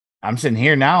sitting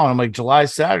here now and I'm like, July,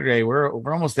 Saturday,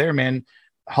 we're almost there, man.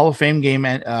 Hall of Fame game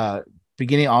at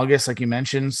beginning of August, like you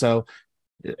mentioned. So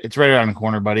it's right around the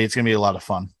corner, buddy. It's going to be a lot of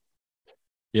fun.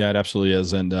 Yeah, it absolutely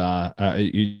is. And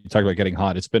you talk about getting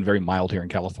hot. It's been very mild here in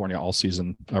California all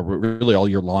season, really all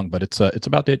year long, but it's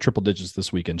about to hit triple digits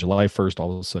this weekend. July 1st,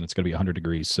 all of a sudden it's going to be 100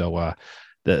 degrees. So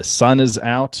the sun is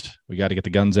out. We got to get the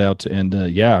guns out. And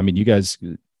I mean, you guys,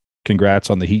 congrats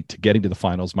on the Heat to getting to the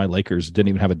finals. My Lakers didn't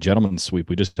even have a gentleman's sweep.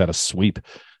 We just had a sweep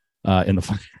in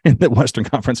the Western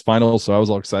Conference Finals. So I was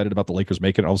all excited about the Lakers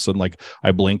making it. All of a sudden, like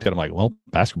I blinked and I'm like, well,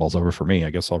 basketball's over for me. I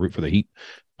guess I'll root for the Heat.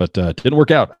 But it didn't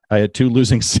work out. I had 2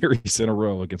 losing series in a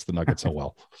row against the Nuggets. Oh,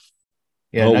 well.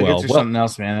 Yeah, Nuggets are something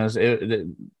else, man. It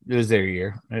was their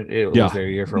year. It was their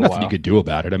year for a while. Nothing you could do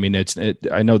about it. I mean,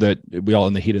 I know that we all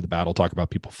in the heat of the battle talk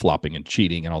about people flopping and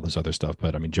cheating and all this other stuff,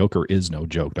 but I mean, Joker is no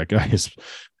joke. That guy is.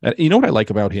 You know what I like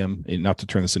about him? Not to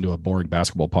turn this into a boring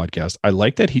basketball podcast, I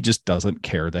like that he just doesn't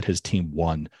care that his team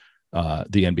won the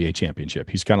NBA championship.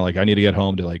 He's kind of like, I need to get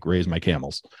home to like raise my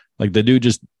camels. Like the dude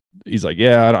just. He's like,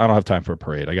 yeah, I don't have time for a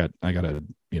parade. I got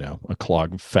a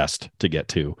clog fest to get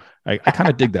to. I kind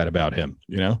of dig that about him,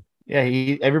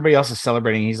 Yeah, everybody else is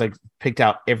celebrating. He's like picked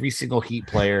out every single Heat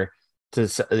player to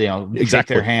shake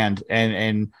their hand,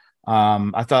 and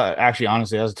I thought actually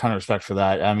honestly that was a ton of respect for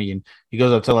that. I mean, he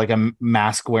goes up to like a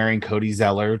mask wearing Cody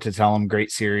Zeller to tell him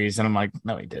great series, and I'm like,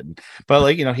 no, he didn't. But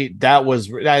like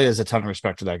that is a ton of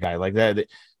respect for that guy. Like that,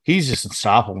 he's just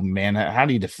unstoppable, man. How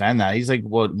do you defend that? He's like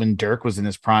when Dirk was in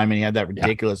his prime and he had that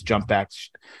ridiculous jump back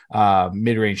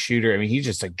mid range shooter. I mean, he's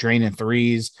just like draining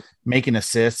threes, making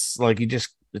assists. Like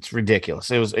it's ridiculous.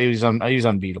 He was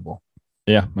unbeatable.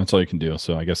 Yeah, that's all you can do.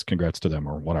 So I guess congrats to them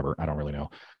or whatever. I don't really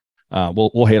know.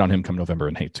 We'll hate on him come November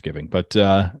and Thanksgiving. But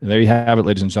there you have it,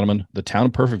 ladies and gentlemen. The town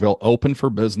of Perfectville open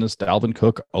for business. Dalvin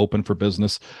Cook open for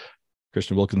business.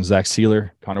 Christian Wilkins, Zach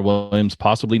Sieler, Connor Williams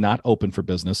possibly not open for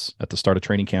business at the start of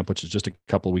training camp, which is just a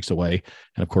couple of weeks away.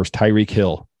 And of course, Tyreek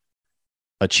Hill,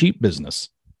 a cheap business,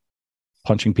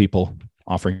 punching people,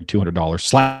 offering $200,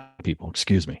 slapping people.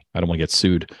 Excuse me. I don't want to get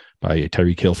sued by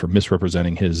Tyreek Hill for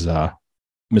misrepresenting his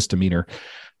misdemeanor.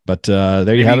 But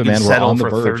there you have it, man. We're on the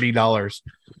verge. $30.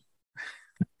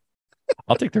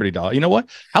 I'll take $30. You know what?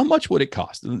 How much would it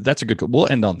cost? That's a good.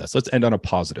 We'll end on this. Let's end on a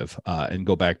positive and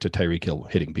go back to Tyreek Hill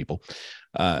hitting people.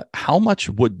 How much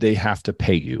would they have to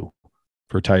pay you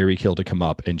for Tyreek Hill to come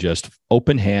up and just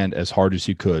open hand as hard as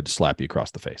you could slap you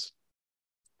across the face?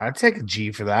 I'd take a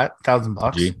G for that.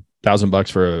 $1,000. G,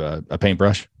 $1,000 for a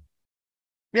paintbrush.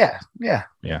 Yeah.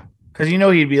 Because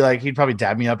he'd probably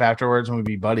dab me up afterwards and we'd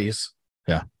be buddies.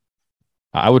 Yeah.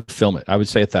 I would film it. I would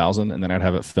say 1,000 and then I'd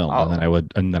have it filmed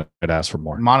and then I'd ask for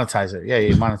more. Monetize it. Yeah,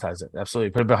 you monetize it. Absolutely.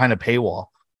 Put it behind a paywall.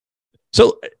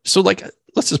 So like,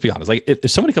 let's just be honest. Like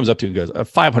if somebody comes up to you and goes,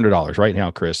 $500 right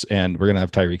now, Chris, and we're going to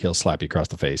have Tyreek Hill slap you across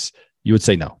the face, you would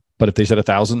say no. But if they said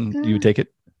 1,000, you would take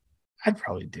it? I'd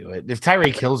probably do it. If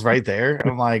Tyreek Hill's right there,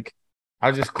 I'm like,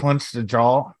 I'll just clench the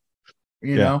jaw,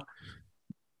 you know?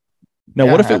 Now,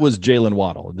 what if it was Jalen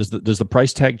Waddle? Does the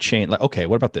price tag change? Like, okay,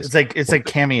 what about this? It's like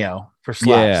cameo for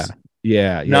slaps.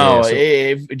 Yeah. No, So,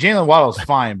 if Jalen Waddle's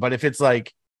fine, but if it's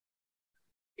like,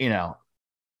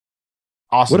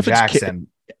 Austin Jackson,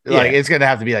 it's gonna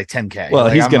have to be like 10K. Well,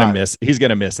 he's gonna miss. He's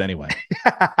gonna miss anyway.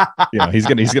 He's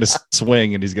gonna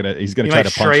swing and he's gonna try to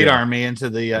straight arm me into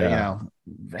the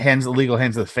illegal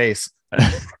hands of the face.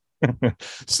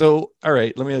 So, all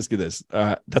right, let me ask you this.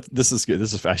 This is good.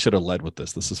 I should have led with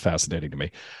this. This is fascinating to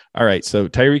me. All right, so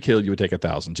Tyreek Hill, you would take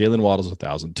 1,000. Jalen Waddle's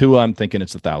 1,000. Tua, I'm thinking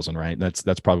it's 1,000, right?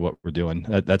 That's probably what we're doing.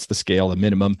 That's the scale, the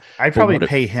minimum. I'd probably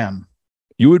pay him.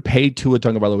 You would pay Tua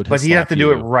Tagovailoa, but he'd have to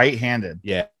do it right-handed.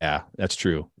 Yeah, that's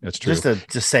true. That's true. Just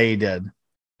to say he did.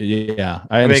 Yeah,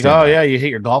 I understand. Yeah, you hit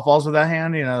your golf balls with that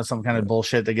hand, some kind of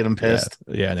bullshit to get him pissed.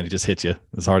 Yeah, and then he just hits you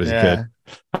as hard as he could.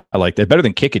 I like that. Better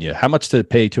than kicking you. How much to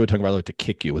pay Tua Tagovailoa to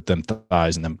kick you with them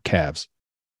thighs and them calves?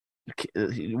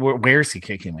 Where's he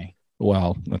kicking me?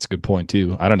 Well, that's a good point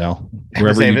too. I don't know.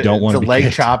 Wherever you don't want to be leg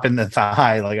kicked. chop in the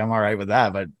thigh, like I'm all right with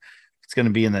that, but it's going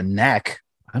to be in the neck.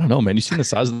 I don't know, man. You seen the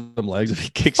size of them legs? If he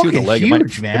kicks you in the leg,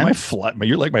 huge, it might fly.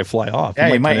 Your leg might fly off.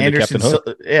 Yeah, you might Anderson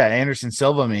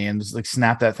Silva me and just like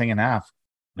snap that thing in half.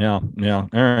 Yeah. All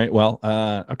right. Well,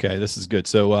 okay, this is good.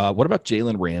 So, what about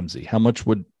Jalen Ramsey? How much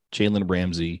would Jalen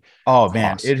Ramsey? Oh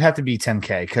man, it'd have to be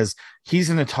 10K because he's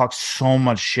going to talk so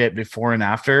much shit before and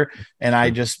after, and I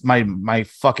just my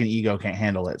fucking ego can't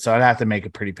handle it. So I'd have to make a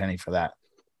pretty penny for that.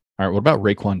 All right, what about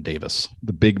Raekwon Davis,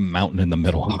 the big mountain in the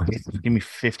middle? Give me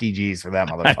 50 G's for that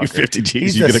motherfucker. 50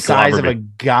 G's. He's the size of a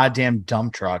goddamn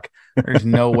dump truck. There's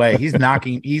no way. He's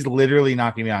literally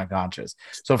knocking me unconscious.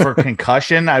 So for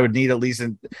concussion, I would need at least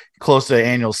close to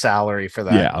annual salary for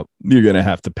that. Yeah, you're going to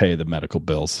have to pay the medical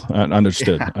bills.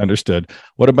 Understood. Yeah. Understood.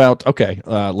 What about,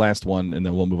 last one, and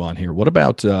then we'll move on here. What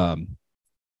about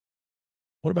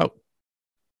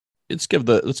let's give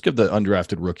the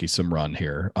undrafted rookie some run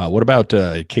here. What about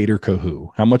Kader Kahu?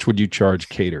 How much would you charge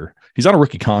Kader? He's on a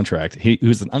rookie contract.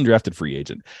 Who's an undrafted free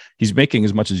agent. He's making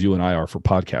as much as you and I are for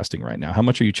podcasting right now. How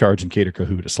much are you charging Kader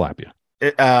Kahu to slap you?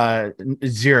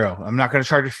 0. I'm not going to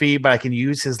charge a fee, but I can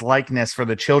use his likeness for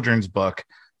the children's book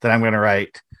that I'm going to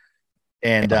write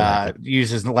and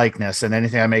use his likeness. And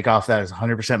anything I make off that is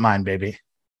 100% mine, baby.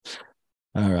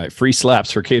 All right. Free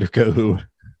slaps for Kader Kahu.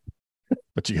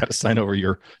 But you got to sign over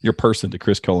your person to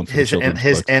Chris Cullen. For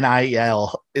his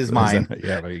NIL is mine.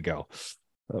 Yeah, there you go.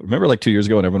 Remember like 2 years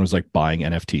ago when everyone was like buying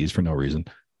NFTs for no reason?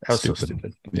 That was so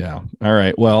stupid. Yeah. All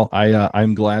right. Well,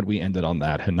 I'm glad we ended on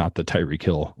that and not the Tyreek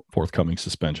Hill forthcoming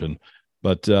suspension.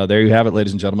 But there you have it,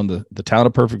 ladies and gentlemen. The town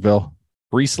of Perfectville,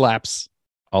 free slaps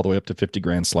all the way up to 50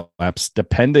 grand slaps,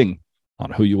 depending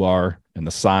on who you are and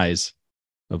the size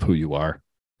of who you are.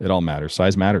 It all matters.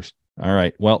 Size matters. All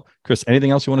right. Well, Chris,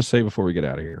 anything else you want to say before we get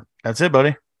out of here? That's it,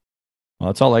 buddy. Well,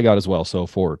 that's all I got as well. So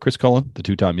for Chris Cullen, the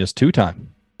two-time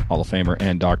Hall of Famer,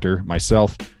 and Doctor,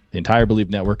 myself, the entire Believe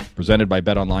Network, presented by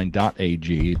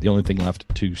betonline.ag, the only thing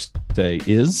left to say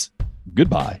is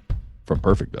goodbye from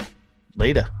Perfectville.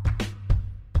 Later.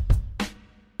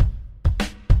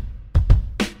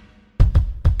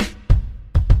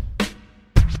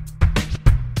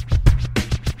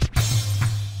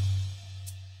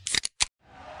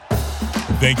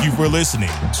 Thank you for listening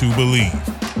to Believe.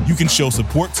 You can show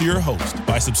support to your host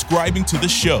by subscribing to the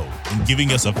show and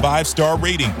giving us a 5-star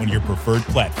rating on your preferred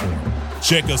platform.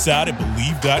 Check us out at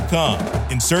Believe.com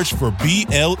and search for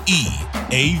BLEAV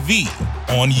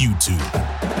on YouTube.